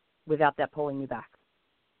without that pulling you back.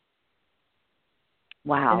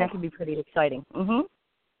 Wow. And that can be pretty exciting.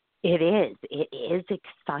 It is. It is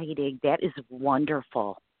exciting. That is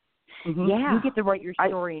wonderful. Yeah. You get to write your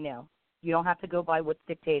story now. You don't have to go by what's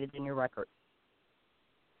dictated in your record.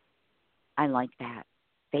 I like that.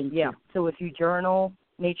 Thank Yeah. you. So if you journal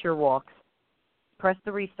nature walks, press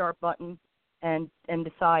the restart button and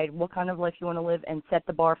decide what kind of life you want to live and set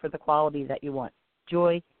the bar for the quality that you want.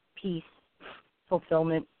 Joy, peace,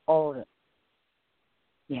 fulfillment, all of it.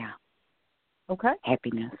 Yeah. Okay?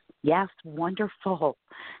 Happiness. Yes, wonderful.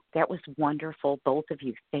 That was wonderful, both of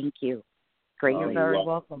you. Thank you. Great. You're very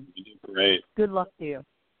welcome. You did great. Good luck to you.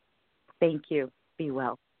 Thank you. Be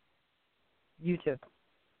well. You too.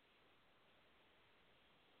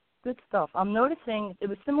 Good stuff. I'm noticing it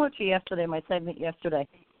was similar to yesterday, my segment yesterday.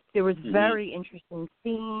 There was very interesting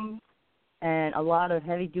themes and a lot of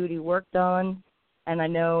heavy-duty work done. And I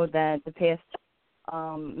know that the past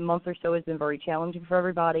month or so has been very challenging for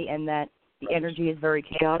everybody and that the energy is very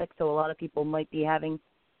chaotic, so a lot of people might be having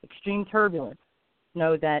extreme turbulence.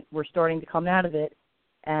 Know that we're starting to come out of it.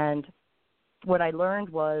 And what I learned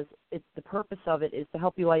was the purpose of it is to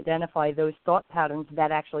help you identify those thought patterns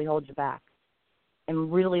that actually hold you back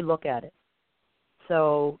and really look at it.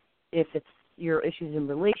 So if it's your issues in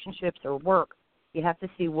relationships or work, you have to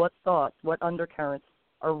see what thoughts, what undercurrents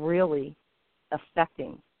are really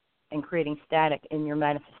affecting and creating static in your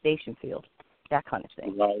manifestation field, that kind of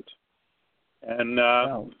thing. Right. And,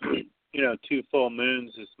 2 full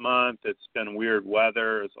moons this month. It's been weird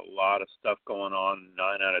weather. There's a lot of stuff going on.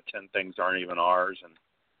 9 out of 10 things aren't even ours, and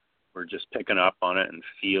we're just picking up on it and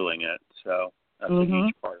feeling it. So that's a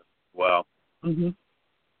huge part of it as well.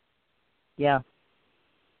 Yeah.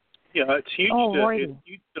 Yeah, it's huge. It's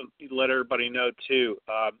huge to let everybody know, too.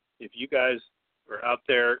 If you guys are out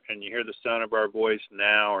there and you hear the sound of our voice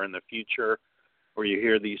now or in the future, or you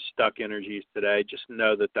hear these stuck energies today, just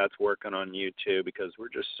know that that's working on you too, because we're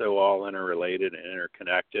just so all interrelated and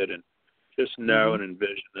interconnected, and just know and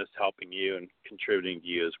envision this helping you and contributing to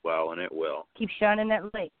you as well, and it will. Keep shining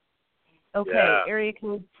that light. Okay, yeah. Area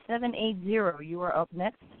code 780, you are up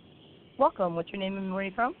next. Welcome. What's your name and where are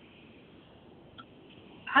you from?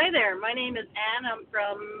 Hi there. My name is Anne. I'm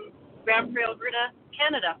from Grand Prairie, Alberta,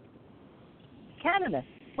 Canada. Canada.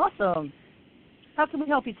 Awesome. How can we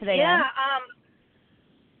help you today, Yeah, Anne?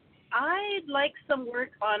 I'd like some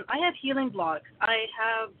work on, I have healing blocks. I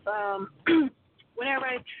have, whenever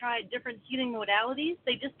I've tried different healing modalities,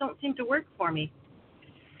 they just don't seem to work for me.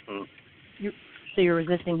 So you're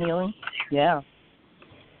resisting healing? Yeah.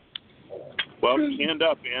 Well, stand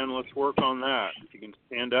up, Ann. Let's work on that. If you can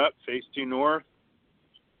stand up, face due north.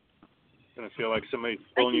 It's going to feel like somebody's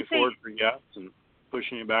pulling you forward for yes and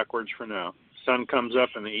pushing you backwards for no. Sun comes up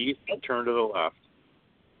in the east and turn to the left.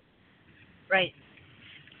 Right.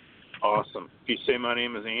 Awesome. If you say my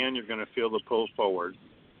name is Ann, you're going to feel the pull forward.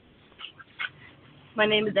 My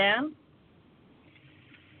name is Ann.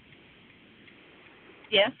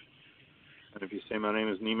 Yes. And if you say my name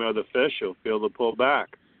is Nemo the fish, you'll feel the pull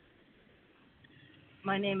back.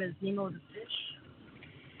 My name is Nemo the fish.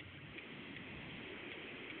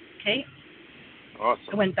 Okay. Awesome.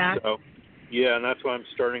 I went back. So, yeah, and that's why I'm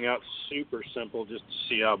starting out super simple, just to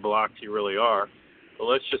see how blocked you really are. But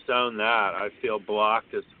let's just own that. I feel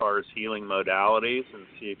blocked as far as healing modalities, and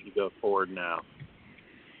see if you go forward now.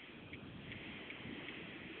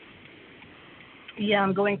 Yeah,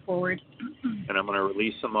 I'm going forward. And I'm going to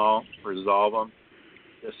release them all, resolve them,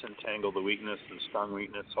 disentangle the weakness and strong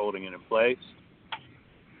weakness holding it in place.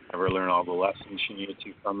 Have her learn all the lessons she needed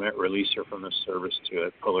to from it, release her from the service to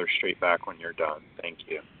it, pull her straight back when you're done. Thank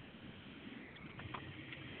you.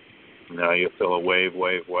 Now you feel a wave,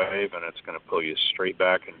 wave, wave, and it's going to pull you straight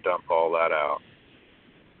back and dump all that out.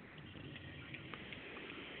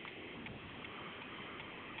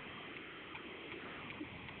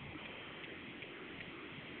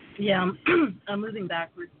 Yeah, I'm moving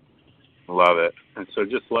backwards. Love it. And so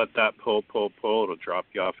just let that pull. It'll drop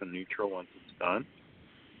you off in neutral once it's done.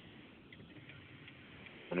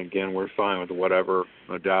 And again, we're fine with whatever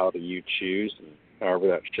modality you choose and however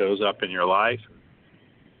that shows up in your life.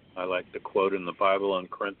 I like the quote in the Bible in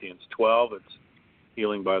Corinthians 12. It's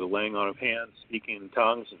healing by the laying on of hands, speaking in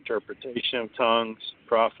tongues, interpretation of tongues,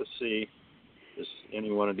 prophecy. Just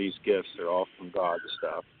any one of these gifts, they're all from God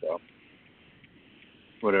stuff. So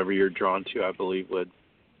whatever you're drawn to, I believe, would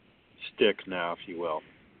stick now, if you will.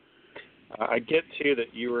 I get to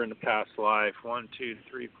that you were in the past life 1, 2,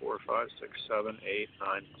 3, 4, 5, 6, 7, 8,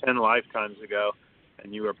 9, 10 lifetimes ago,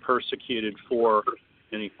 and you were persecuted for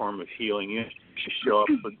any form of healing. You show up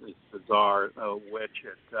with this bizarre a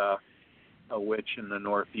witch in the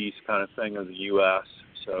northeast kind of thing of the U.S.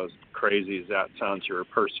 So as crazy as that sounds, you were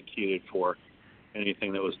persecuted for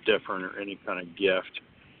anything that was different or any kind of gift.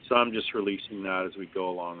 So I'm just releasing that as we go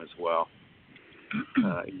along as well.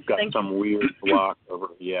 You've got some weird block over,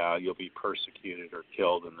 you'll be persecuted or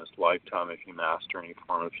killed in this lifetime if you master any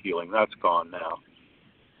form of healing. That's gone now.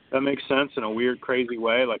 That makes sense in a weird, crazy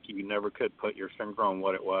way, like you never could put your finger on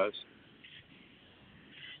what it was.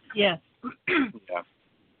 Yes.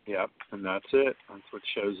 Yeah, and that's it. That's what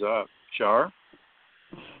shows up. Char?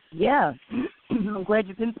 Yeah. I'm glad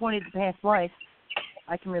you pinpointed the past life.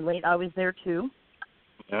 I can relate. I was there too.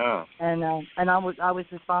 Yeah. And I was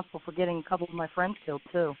responsible for getting a couple of my friends killed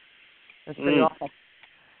too. It was pretty awful.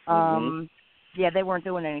 Yeah, they weren't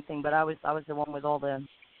doing anything, but I was the one with all the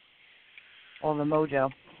mojo.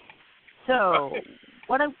 So,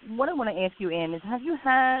 what I want to ask you, Ann, is have you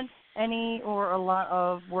had any or a lot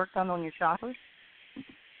of work done on your chakras?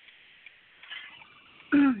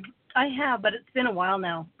 I have, but it's been a while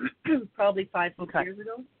now. Probably 5 years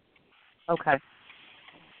ago. Okay.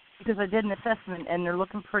 Because I did an assessment, and they're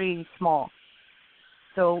looking pretty small.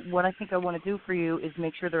 So what I think I want to do for you is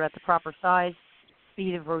make sure they're at the proper size,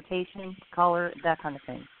 speed of rotation, color, that kind of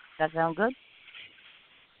thing. That sound good?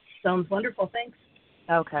 Sounds wonderful, thanks.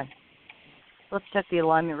 Okay. Let's check the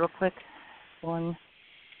alignment real quick. 1,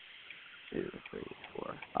 2, 3,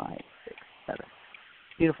 4, 5, 6, 7.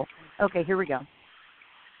 Beautiful. Okay, here we go.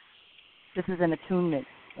 This is an attunement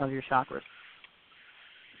of your chakras.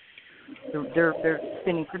 They're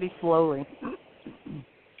spinning pretty slowly.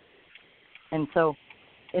 And so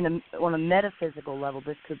on a metaphysical level,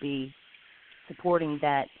 this could be supporting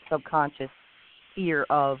that subconscious fear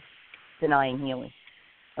of denying healing,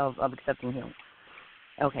 of accepting healing.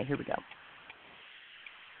 Okay, here we go.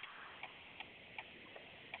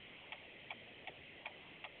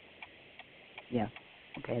 Yeah.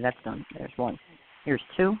 Okay, that's done. There's 1. Here's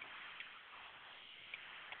 2.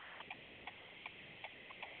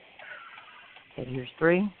 Okay, here's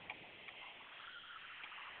 3.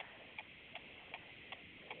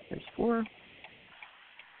 There's 4.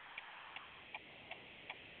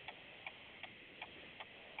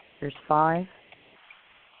 There's 5.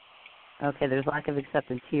 Okay, there's lack of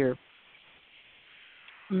acceptance here.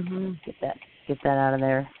 Get that out of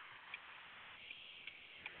there.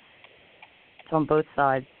 It's on both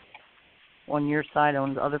sides. On your side,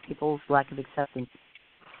 on other people's lack of acceptance.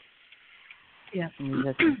 Yeah.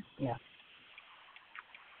 Yeah.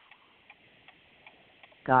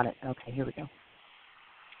 Got it. Okay, here we go.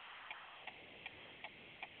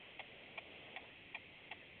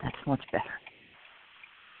 That's much better.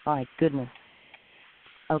 My goodness.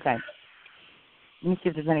 Okay. Let me see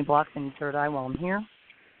if there's any blocks in the third eye while I'm here.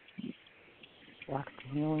 Blocks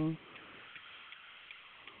to healing.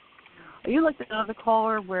 Are you like the other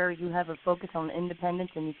caller where you have a focus on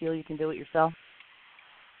independence and you feel you can do it yourself?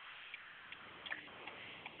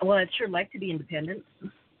 Well, I'd sure like to be independent.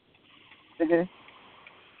 Okay.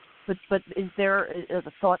 But is there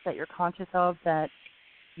a thought that you're conscious of that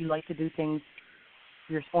you like to do things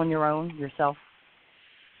on your own, yourself?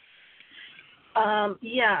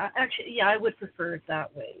 Yeah, actually, I would prefer it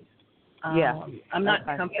that way. I'm not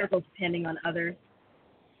comfortable depending on others.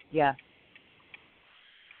 Yeah.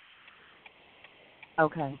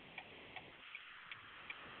 Okay.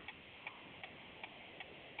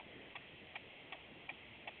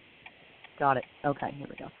 Got it. Okay, here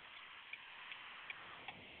we go.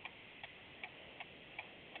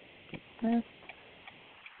 Get this.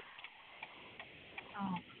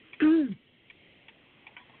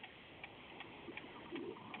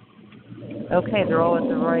 Okay, they're all at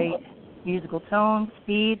the right musical tone,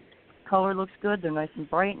 speed, color looks good. They're nice and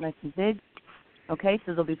bright, nice and big. Okay,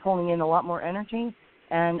 so they'll be pulling in a lot more energy.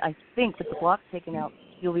 And I think with the blocks taken out,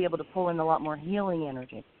 you'll be able to pull in a lot more healing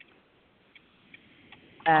energy.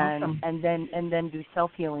 And awesome. and then do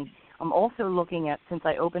self-healing. I'm also looking at, since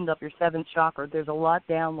I opened up your 7th chakra, there's a lot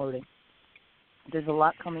downloading. There's a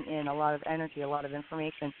lot coming in, a lot of energy, a lot of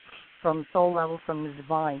information from soul level, from the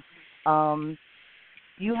divine.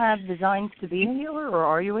 Do you have designs to be a healer, or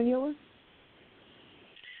are you a healer?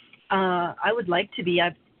 I would like to be.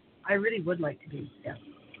 I really would like to be, yeah.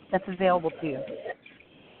 That's available to you.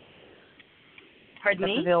 Pardon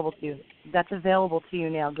me? That's available to you. That's available to you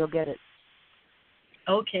now. Go get it.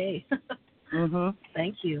 Okay.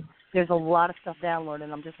 Thank you. There's a lot of stuff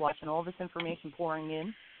downloaded. I'm just watching all this information pouring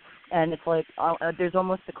in. And it's like there's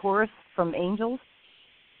almost a chorus from angels,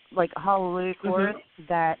 like a hallelujah chorus,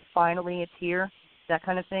 that finally it's here, that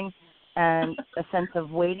kind of thing, and a sense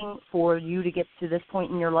of waiting for you to get to this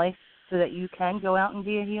point in your life so that you can go out and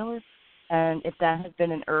be a healer. And if that has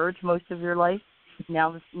been an urge most of your life,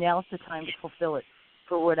 now's the time to fulfill it.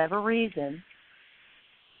 For whatever reason,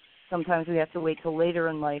 sometimes we have to wait till later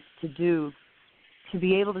in life to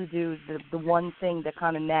be able to do the one thing that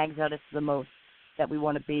kind of nags at us the most that we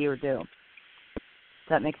want to be or do.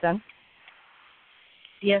 that make sense?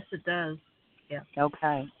 Yes, it does. Yeah.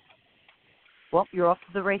 Okay. Well, you're off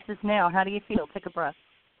to the races now. How do you feel? Take a breath.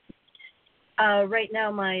 Right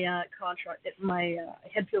now, my my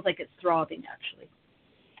head feels like it's throbbing. Actually,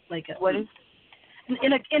 like what is?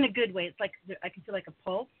 In a good way. It's like I can feel like a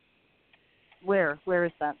pulse. Where? Where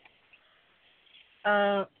is that?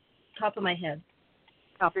 Top of my head.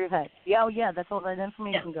 Top of your head. Yeah. Oh, yeah. That's all that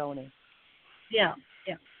information going in. Yeah.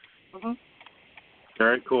 Yeah. Mhm.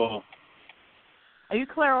 Very cool. Are you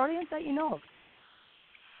clairaudient that you know of?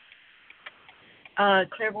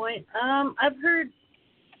 Clairvoyant. I've heard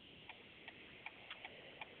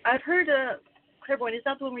clairvoyant. Is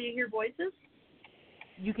that the one where you hear voices?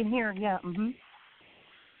 You can hear, yeah. Mhm.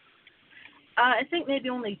 I think maybe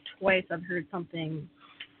only twice I've heard something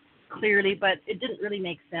clearly, but it didn't really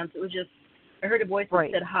make sense. It was just I heard a voice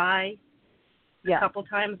that said hi a couple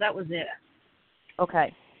times. That was it.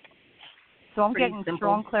 Okay. So I'm Pretty getting simple.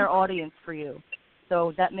 strong clairaudience for you.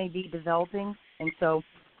 So that may be developing, and so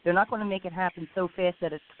they're not going to make it happen so fast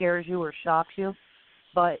that it scares you or shocks you.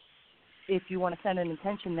 But if you want to send an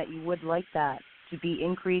intention that you would like that to be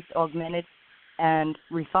increased, augmented, and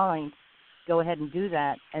refined, go ahead and do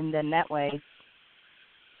that. And then that way,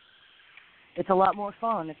 it's a lot more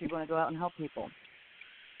fun if you're going to go out and help people.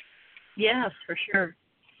 Yes, for sure.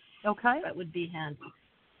 Okay. That would be handy.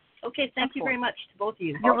 Okay, thank you very much to both of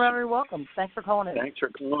you. You're very welcome. Thanks for calling in. Thanks for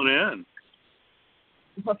calling in.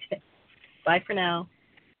 Okay. Bye for now.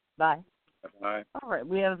 Bye. Bye. All right.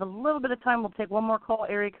 We have a little bit of time. We'll take one more call.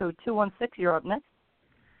 Area code 216. You're up next.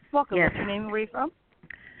 Welcome. Yes. What's your name and where are you from?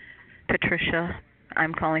 Patricia.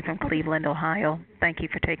 I'm calling from Cleveland, Ohio. Thank you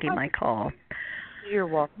for taking my call. You're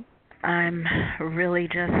welcome. I'm really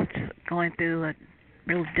just going through a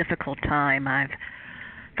real difficult time. I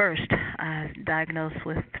was diagnosed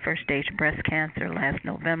with first-stage breast cancer last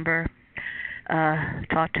November.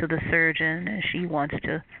 Talked to the surgeon, and she wants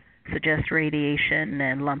to suggest radiation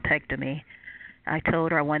and lumpectomy. I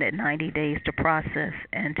told her I wanted 90 days to process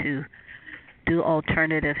and to do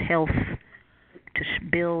alternative health to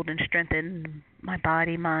build and strengthen my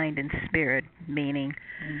body, mind, and spirit, meaning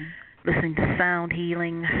listening to sound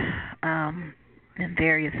healing in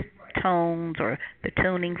various tones or the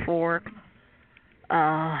tuning fork,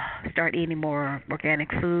 start eating more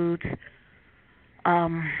organic foods.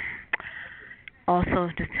 Also,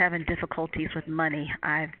 just having difficulties with money.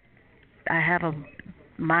 I have a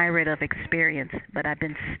myriad of experience, but I've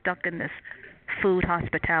been stuck in this food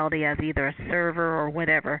hospitality as either a server or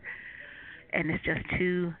whatever, and it's just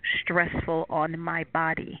too stressful on my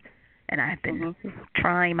body. And I've been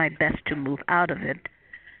trying my best to move out of it.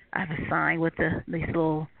 I've signed with these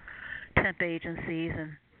little temp agencies,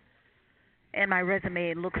 and my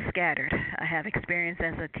resume looks scattered. I have experience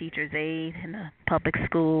as a teacher's aide in a public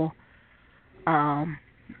school, but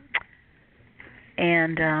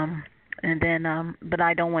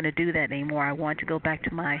I don't want to do that anymore. I want to go back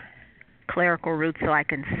to my clerical roots so I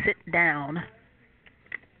can sit down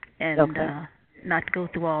and not go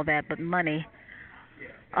through all that, but money.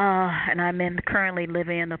 And I'm currently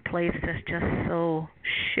living in a place that's just so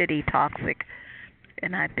shitty, toxic,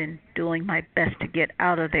 and I've been doing my best to get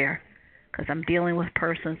out of there because I'm dealing with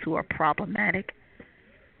persons who are problematic.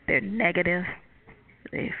 They're negative.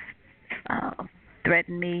 They've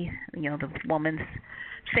threatened me. You know, the woman's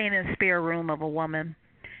staying in a spare room of a woman,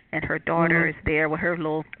 and her daughter is there with her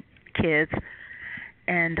little kids,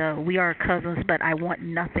 and we are cousins, but I want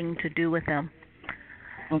nothing to do with them.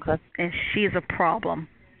 Okay. And she's a problem.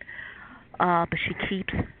 But she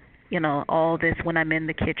keeps, all this when I'm in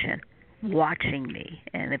the kitchen, watching me.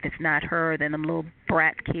 And if it's not her, then them little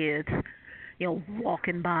brat kids,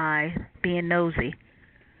 walking by, being nosy.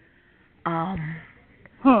 You got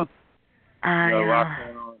a lot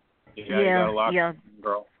going on. You got a lot going on,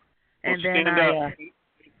 girl. Well, and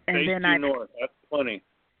then I north. That's plenty.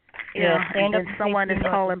 Yeah, and then someone is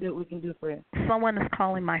calling. What we can do for you. Someone is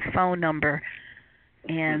calling my phone number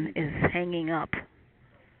and is hanging up.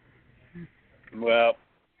 Well,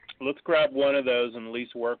 let's grab one of those and at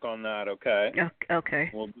least work on that, okay? Okay.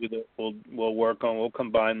 We'll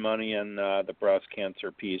combine money and the breast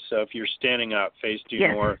cancer piece. So if you're standing up, face due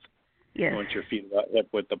north, want your feet hip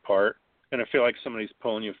width apart. And I feel like somebody's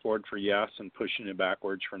pulling you forward for yes and pushing you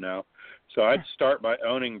backwards for no. So I'd start by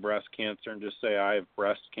owning breast cancer and just say I have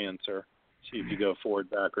breast cancer. See if you go forward,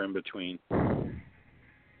 back, or in between.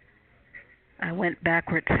 I went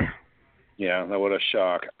backwards. Yeah, that would have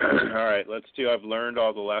shock. All right, let's do I've learned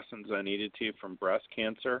all the lessons I needed to from breast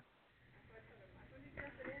cancer.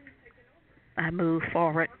 I move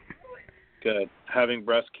forward. Good. Having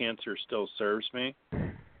breast cancer still serves me.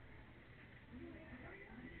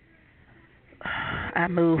 I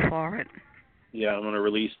move forward. Yeah, I'm going to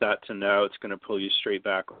release that to no. It's going to pull you straight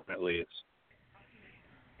back when it leaves.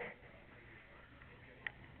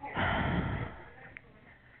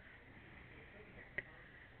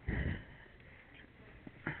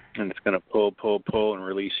 And it's going to pull, and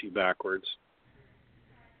release you backwards.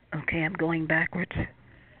 Okay, I'm going backwards.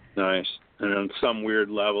 Nice. And on some weird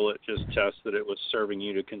level, it just tests that it was serving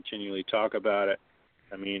you to continually talk about it.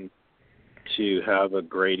 I mean, to have a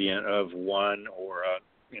gradient of 1 or a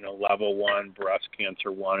level 1, breast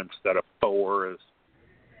cancer 1 instead of 4 is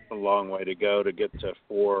a long way to go to get to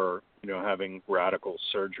 4, having radical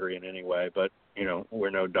surgery in any way. But, we're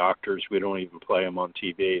no doctors. We don't even play them on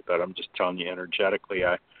TV. But I'm just telling you energetically,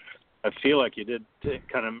 I feel like you did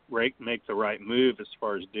kind of make the right move as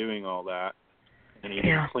far as doing all that. And you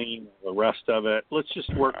can clean the rest of it. Let's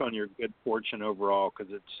just work on your good fortune overall,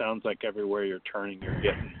 because it sounds like everywhere you're turning, you're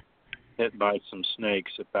getting hit by some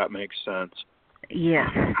snakes, if that makes sense. Yes.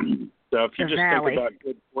 So if you just valley. think about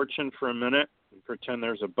good fortune for a minute and pretend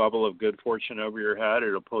there's a bubble of good fortune over your head,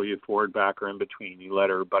 it'll pull you forward, back, or in between. You let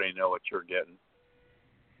everybody know what you're getting.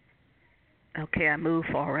 Okay, I move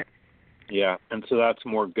forward. Yeah, and so that's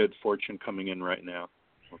more good fortune coming in right now.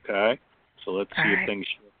 Okay? So let's see if things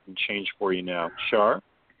can change for you now. Shar?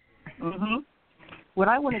 Mm-hmm. What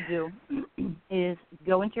I want to do is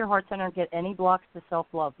go into your heart center and get any blocks to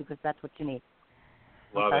self-love, because that's what you need.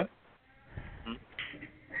 Love it.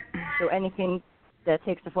 So anything that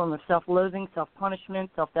takes the form of self-loathing, self-punishment,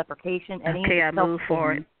 self-deprecation, any okay, I move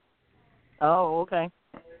forward. Oh, okay.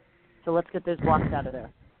 So let's get those blocks out of there.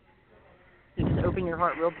 So just open your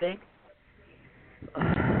heart real big.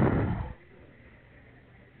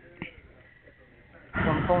 So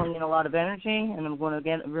I'm pulling in a lot of energy, and I'm going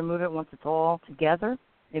to remove it once it's all together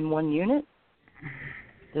in one unit.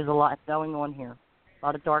 There's a lot going on here. A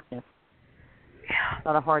lot of darkness. A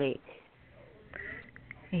lot of heartache.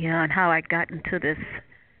 Yeah, and how I got into this,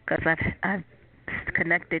 because I've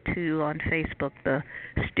connected to, on Facebook, the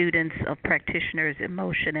Students of Practitioners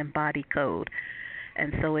Emotion and Body Code.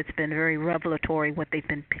 And so it's been very revelatory what they've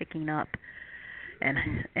been picking up.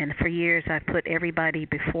 And for years I've put everybody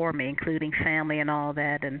before me, including family and all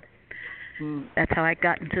that, and that's how I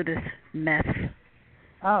got into this mess.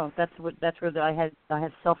 Oh, that's where I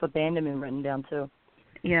had self-abandonment written down too.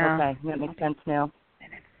 Yeah. Okay, that makes sense now.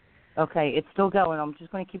 Okay, it's still going. I'm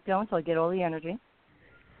just going to keep going until I get all the energy.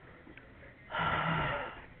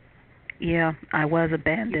 Yeah, I was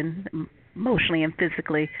abandoned emotionally and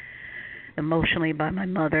physically. Emotionally by my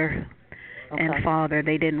mother and father.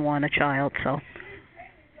 They didn't want a child, so.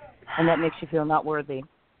 And that makes you feel not worthy.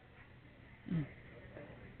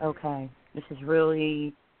 Okay, this is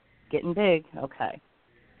really getting big. Okay.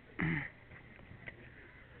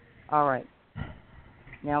 All right.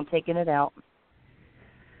 Now I'm taking it out.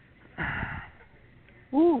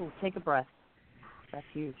 Ooh, take a breath. That's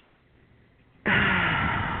huge.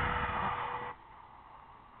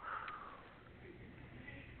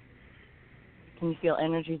 Can you feel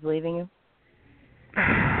energies leaving you?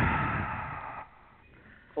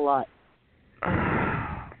 A lot.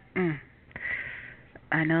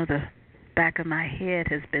 I know the back of my head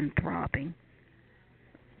has been throbbing.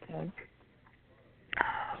 Okay.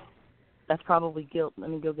 That's probably guilt. Let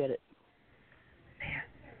me go get it.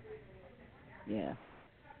 Yeah.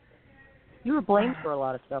 You were blamed for a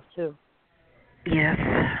lot of stuff, too. Yes.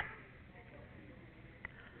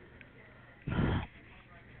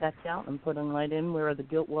 That's out and putting right in where the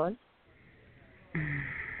guilt was.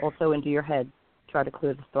 Also into your head. Try to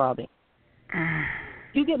clear the throbbing.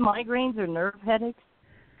 Do you get migraines or nerve headaches?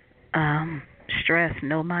 Stress,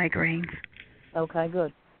 no migraines. Okay,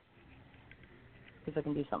 good. See if I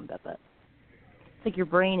can do something about that. It's like your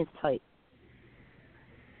brain is tight.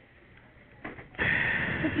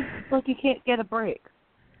 It's like you can't get a break.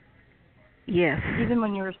 Yes. Even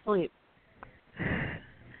when you're asleep.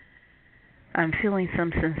 I'm feeling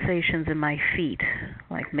some sensations in my feet,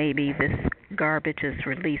 like maybe this garbage is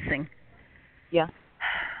releasing. Yeah.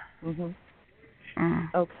 Mhm.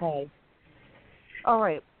 Okay. All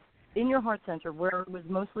right. In your heart center, where it was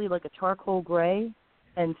mostly like a charcoal gray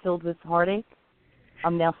and filled with heartache,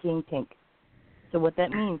 I'm now seeing pink. So what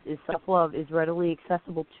that means is self-love is readily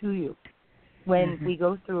accessible to you. When we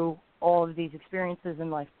go through all of these experiences in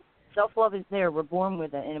life, self-love is there. We're born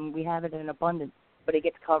with it, and we have it in abundance. But it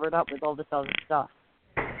gets covered up with all this other stuff,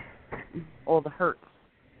 all the hurts,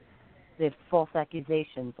 the false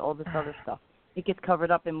accusations, all this other stuff. It gets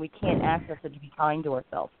covered up, and we can't access it to be kind to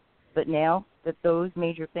ourselves. But now that those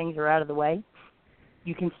major things are out of the way,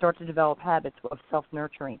 you can start to develop habits of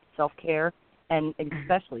self-nurturing, self-care, and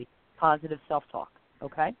especially positive self-talk,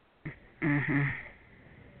 okay?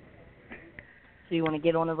 So you want to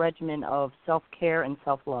get on a regimen of self-care and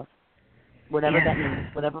self-love, whatever that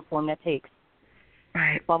means, whatever form that takes.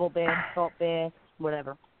 Right. Bubble bath, salt bath,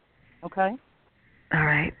 whatever. Okay? All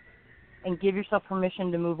right. And give yourself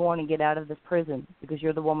permission to move on and get out of this prison because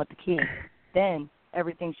you're the one with the key. Then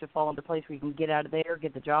everything should fall into place where you can get out of there,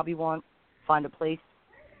 get the job you want, find a place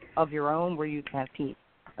of your own where you can have peace.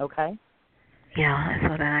 Okay? Yeah,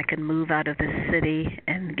 so that I can move out of this city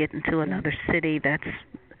and get into another city that's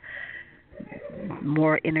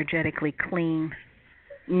more energetically clean.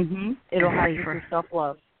 It'll have you through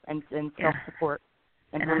self-love and self-support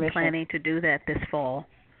and permission. I'm planning to do that this fall.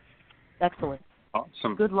 Excellent.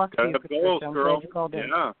 Awesome. Good luck to you, Patricia. I'm glad you called in.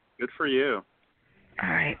 Yeah, good for you. All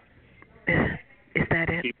right. Is that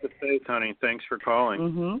it? Keep the faith, honey. Thanks for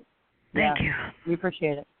calling. Thank you. We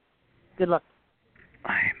appreciate it. Good luck.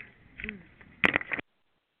 Bye.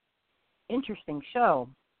 Interesting show.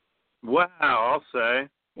 Wow, I'll say.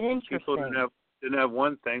 Interesting. People didn't have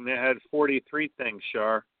one thing; they had 43 things,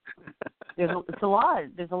 Shar. It's a lot.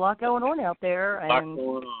 There's a lot going on out there, a lot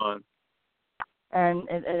going on, and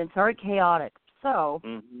it's very chaotic. So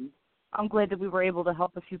I'm glad that we were able to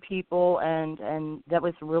help a few people, and that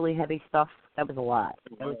was really heavy stuff. That was a lot.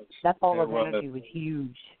 That ball of energy was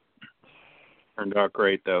huge. Turned out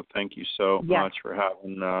great, though. Thank you so much for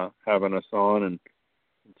having us on and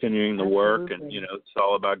continuing the work. And it's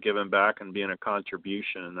all about giving back and being a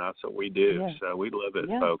contribution, and that's what we do. Yeah. So we live it,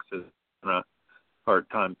 folks. It's not a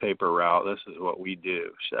part-time paper route. This is what we do.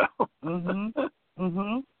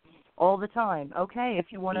 So. All the time. Okay, if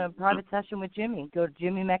you want a private session with Jimmy, go to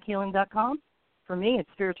jimmymackhealing.com. For me, it's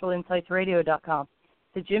spiritualinsightsradio.com.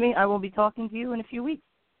 So, Jimmy, I will be talking to you in a few weeks.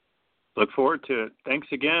 Look forward to it. Thanks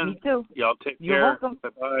again. Me too. Y'all take care. You're welcome.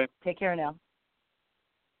 Bye-bye. Take care now.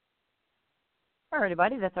 All right,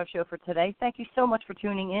 everybody, that's our show for today. Thank you so much for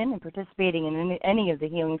tuning in and participating in any of the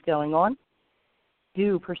healings going on.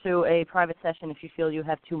 Do pursue a private session if you feel you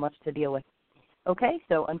have too much to deal with. Okay,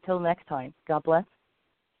 so until next time, God bless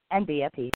and be at peace.